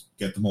books,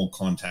 get them all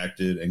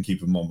contacted, and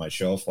keep them on my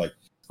shelf. Like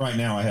right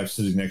now, I have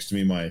sitting next to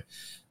me my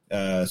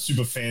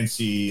super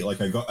fancy, I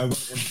went and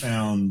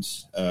found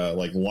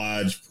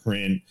large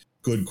print,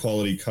 good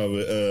quality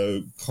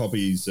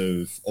copies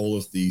of all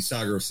of the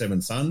Saga of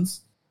Seven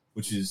Sons,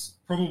 which is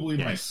probably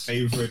my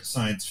favorite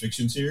science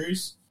fiction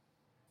series.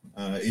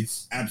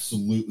 It's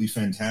absolutely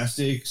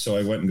fantastic. So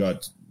I went and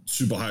got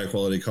super high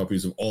quality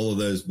copies of all of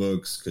those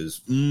books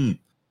because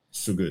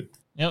so good.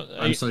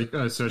 I'm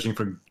searching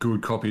for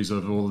good copies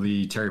of all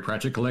the Terry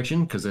Pratchett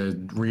collection because they're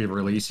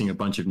re-releasing a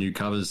bunch of new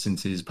covers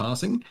since his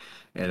passing,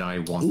 and I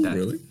want that.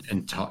 Really?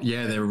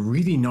 They're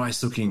really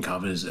nice looking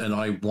covers, and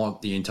I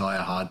want the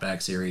entire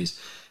hardback series.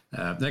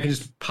 They can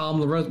just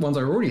palm the ones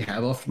I already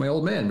have off my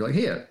old man. Be like,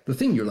 here, the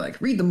thing you like,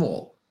 read them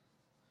all.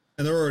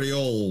 And they're already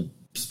all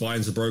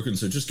spines are broken,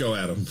 so just go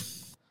at them.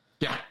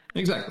 Yeah,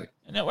 exactly.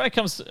 Now, when it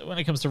comes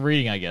to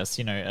reading, I guess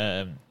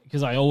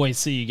because I always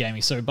see you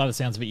gaming. So by the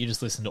sounds of it, you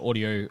just listen to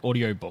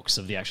audio books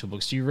of the actual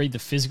books. Do you read the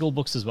physical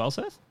books as well,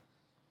 Seth?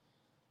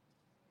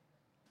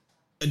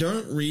 I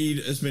don't read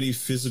as many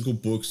physical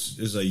books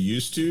as I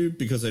used to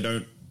because I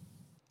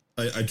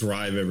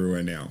drive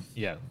everywhere now.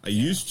 Yeah. I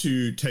used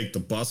to take the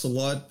bus a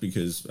lot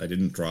because I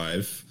didn't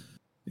drive,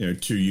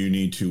 to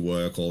uni, to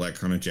work, all that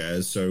kind of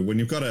jazz. So when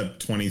you've got a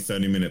 20,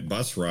 30-minute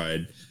bus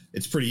ride,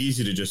 it's pretty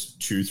easy to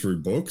just chew through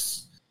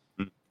books.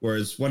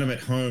 Whereas when I'm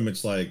at home,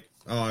 it's like,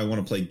 oh, I want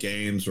to play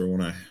games or I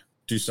want to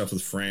do stuff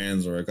with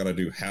friends or I got to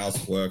do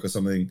housework or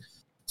something.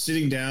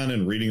 Sitting down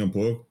and reading a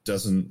book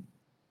doesn't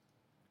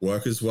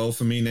work as well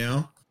for me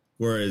now.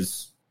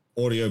 Whereas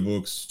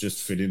audiobooks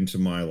just fit into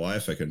my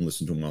life. I can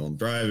listen to them while I'm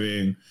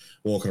driving,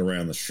 walking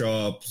around the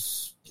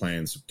shops,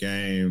 playing some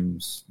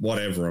games,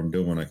 whatever I'm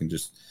doing. I can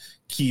just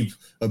keep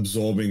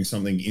absorbing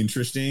something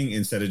interesting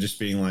instead of just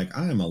being like,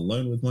 I am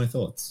alone with my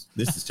thoughts.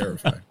 This is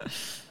terrifying.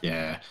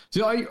 Yeah.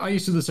 So I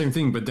used to do the same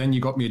thing, but then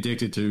you got me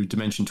addicted to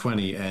Dimension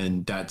 20,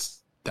 and that's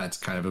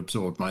kind of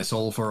absorbed my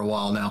soul for a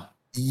while now.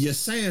 You're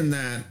saying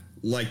that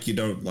like you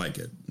don't like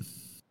it.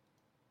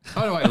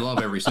 Oh, no, I love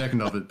every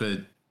second of it, but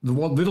the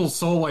one little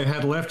soul I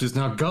had left is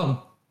now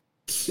gone.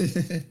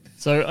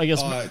 So I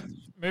guess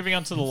moving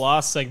on to the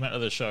last segment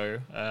of the show,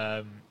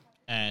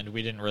 and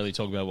we didn't really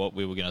talk about what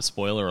we were going to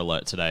spoiler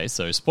alert today.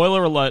 So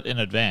spoiler alert in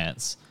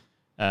advance.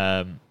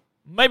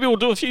 Maybe we'll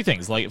do a few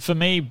things. Like for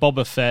me,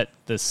 Boba Fett,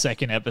 the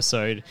second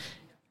episode,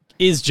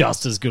 is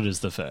just as good as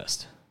the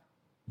first.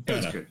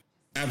 Better. Good.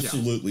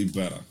 Absolutely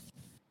better.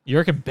 You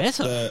reckon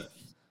better?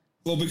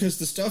 Well, because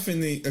the stuff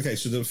in the... Okay,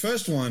 so the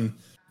first one,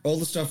 all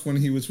the stuff when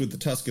he was with the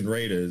Tusken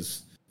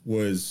Raiders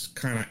was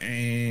kind of...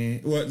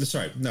 Well,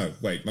 sorry, no,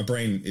 wait, my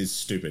brain is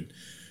stupid.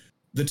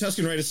 The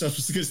Tusken Raider stuff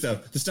was the good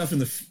stuff. The stuff in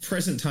the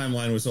present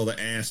timeline was all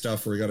the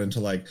stuff where he got into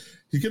like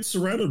he gets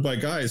surrounded by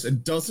guys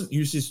and doesn't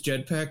use his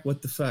jetpack.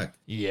 What the fuck?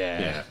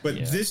 Yeah. But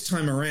this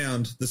time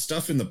around, the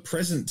stuff in the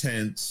present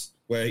tense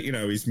where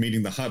he's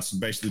meeting the Hutts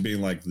and basically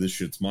being like, "This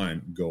shit's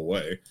mine, go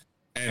away."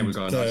 And we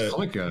got a nice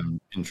comic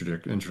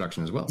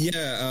introduction as well.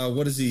 Yeah,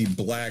 what is he?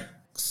 Black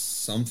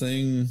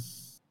something?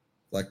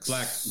 Black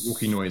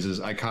Wookiee noises.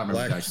 I can't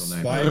remember the actual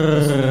name.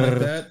 Or something like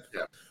that.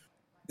 Yeah.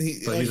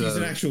 He's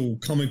an actual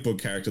comic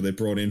book character they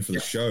brought in for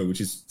the show,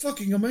 which is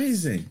fucking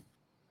amazing.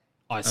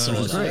 I saw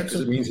that. Great,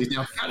 because it means he's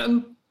now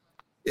canon.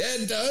 Yeah,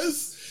 it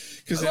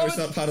does. Because now he's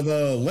not part of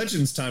the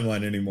Legends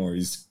timeline anymore.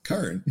 He's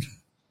current.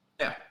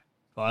 Yeah.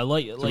 I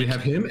like so we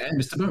have him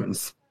and Mr.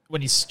 Bones.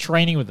 When he's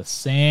training with the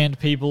sand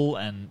people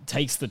and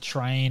takes the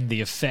train, the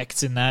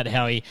effects in that,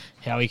 how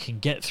he can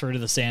get through to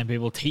the sand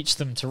people, teach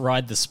them to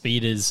ride the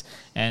speeders,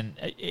 and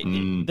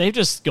they've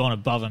just gone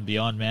above and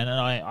beyond, man. And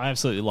I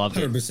absolutely loved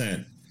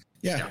 100%.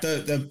 Yeah,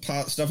 the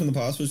stuff in the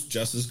past was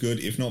just as good,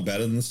 if not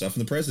better, than the stuff in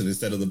the present,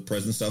 instead of the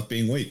present stuff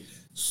being weak.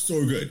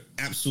 So good.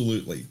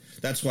 Absolutely.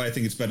 That's why I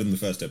think it's better than the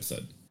first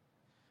episode.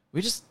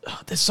 There's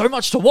so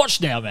much to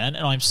watch now, man,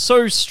 and I'm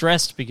so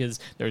stressed because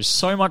there's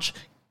so much,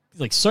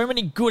 like so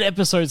many good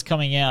episodes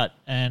coming out,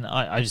 and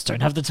I just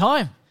don't have the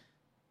time.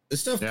 The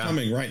stuff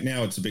coming right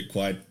now, it's a bit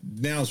quiet.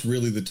 Now's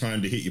really the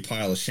time to hit your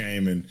pile of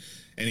shame, and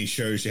any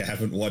shows you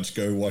haven't watched,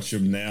 go watch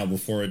them now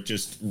before it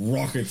just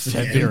rockets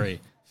again.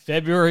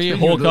 February,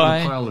 Speaking Hawkeye.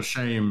 Of the pile of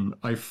shame,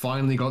 I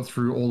finally got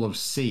through all of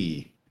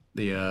C,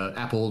 the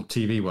Apple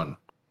TV one,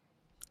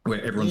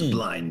 where everyone's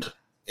blind.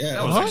 Yeah,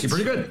 that was actually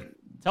pretty good.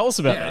 Tell us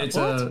about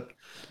that.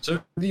 So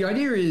the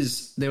idea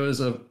is there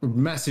was a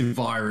massive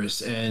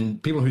virus,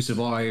 and people who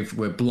survived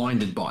were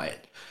blinded by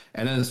it.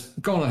 And then it's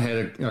gone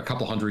ahead a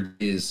couple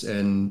hundred years,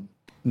 and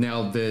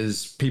now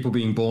there's people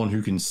being born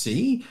who can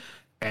see,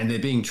 and they're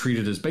being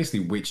treated as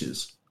basically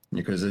witches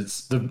because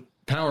it's the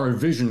power of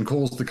vision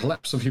caused the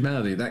collapse of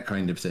humanity, that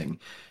kind of thing.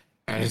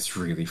 And it's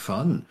really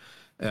fun.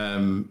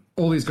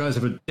 All these guys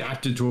have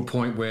adapted to a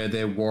point where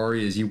they're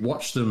warriors. You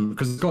watch them,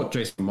 because it's got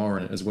Jason Momoa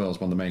in it as well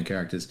as one of the main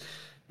characters.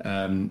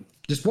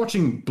 Just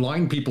watching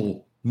blind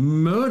people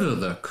murder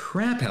the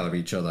crap out of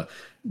each other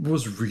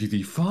was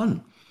really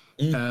fun.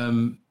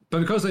 But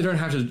because they don't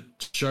have to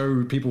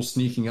show people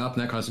sneaking up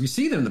and that kind of stuff, you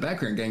see them in the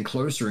background getting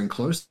closer and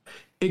closer.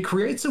 It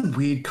creates a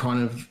weird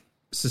kind of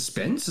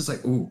suspense. It's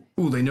like, ooh,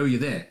 they know you're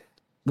there.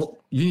 Well,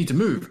 you need to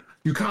move.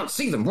 You can't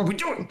see them. What are we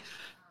doing?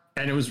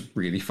 And it was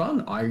really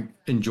fun. I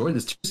enjoyed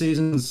this 2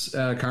 seasons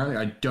currently.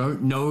 I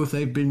don't know if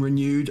they've been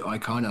renewed. I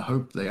kind of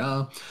hope they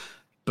are.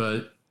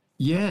 But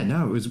yeah,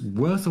 no, it was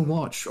worth a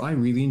watch. I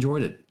really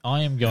enjoyed it.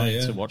 I am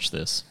going to watch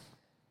this.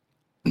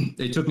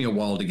 It took me a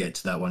while to get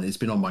to that one. It's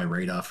been on my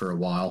radar for a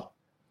while.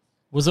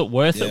 Was it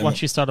worth it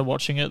once you started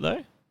watching it,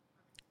 though?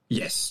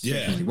 Yes,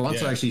 definitely.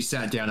 Once I actually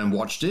sat down and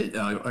watched it,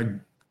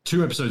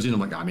 2 episodes in, I'm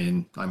like,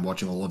 I'm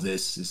watching all of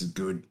this. This is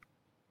good.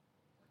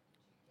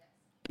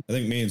 I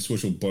think me and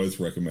Swish will both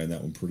recommend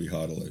that one pretty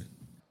heartily.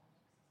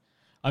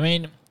 I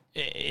mean,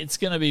 it's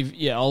going to be...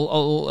 Yeah,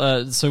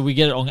 so we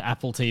get it on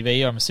Apple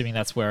TV. I'm assuming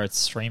that's where it's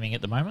streaming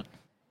at the moment?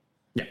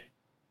 Yeah.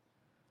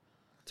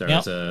 So now,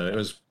 it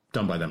was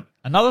done by them.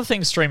 Another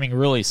thing streaming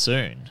really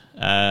soon,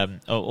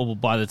 or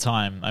by the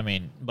time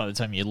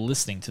you're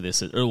listening to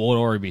this, it will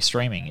already be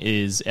streaming,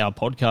 is our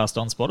podcast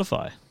on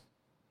Spotify.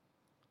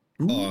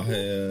 Oh,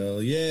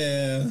 hell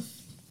yeah.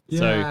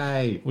 So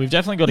Yay. we've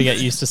definitely got to get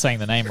used to saying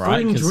the name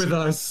right. Cringe with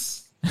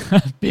us.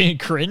 Being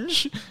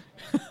cringe?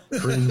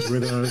 Cringe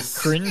with us.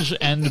 Cringe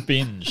and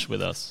binge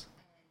with us.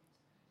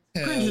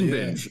 Cringe and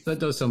binge. That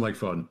does sound like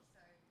fun.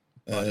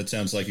 That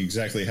sounds like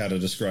exactly how to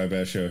describe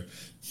our show.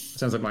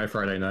 Sounds like my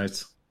Friday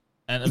nights.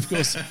 And of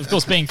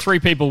course, being 3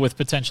 people with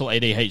potential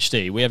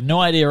ADHD, we have no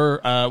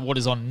idea what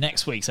is on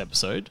next week's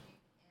episode.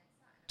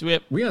 Do we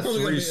have? We have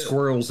 3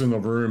 squirrels in the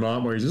room,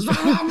 aren't we? Just...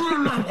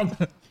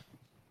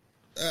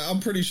 I'm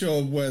pretty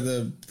sure we're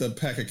the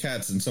pack of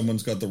cats and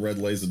someone's got the red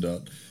laser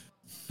dot.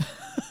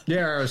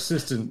 Yeah, our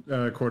assistant,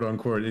 quote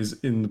unquote, is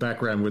in the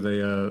background with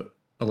a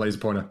laser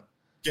pointer.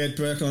 Get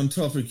back on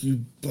topic,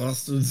 you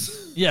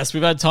bastards. Yes,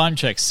 we've had time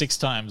checks 6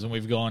 times and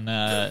we've gone,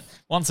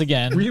 once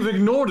again. We've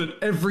ignored it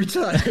every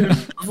time.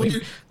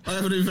 I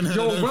haven't even had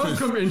You're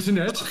welcome,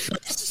 Internet.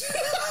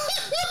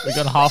 We've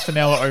gone half an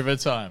hour over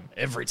time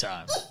every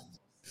time.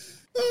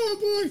 Oh,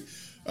 boy.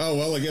 Oh,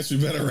 well, I guess we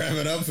better wrap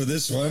it up for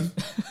this one.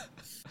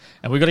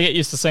 And we've got to get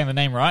used to saying the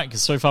name right,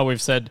 because so far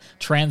we've said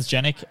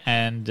transgenic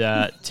and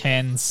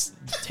tansgenic.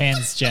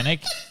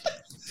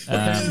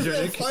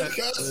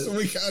 Podcast,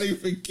 we can't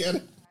even get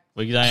it.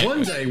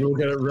 One day we'll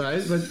get it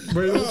right, but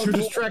we're all too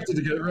distracted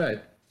to get it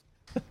right.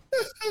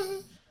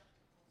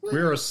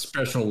 We're a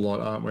special lot,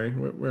 aren't we?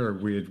 We're a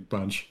weird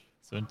bunch.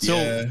 So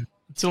until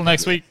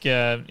next week,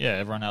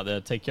 everyone out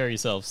there, take care of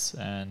yourselves,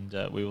 and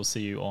we will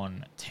see you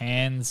on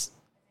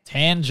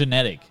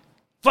Tangenetic.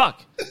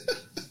 Fuck!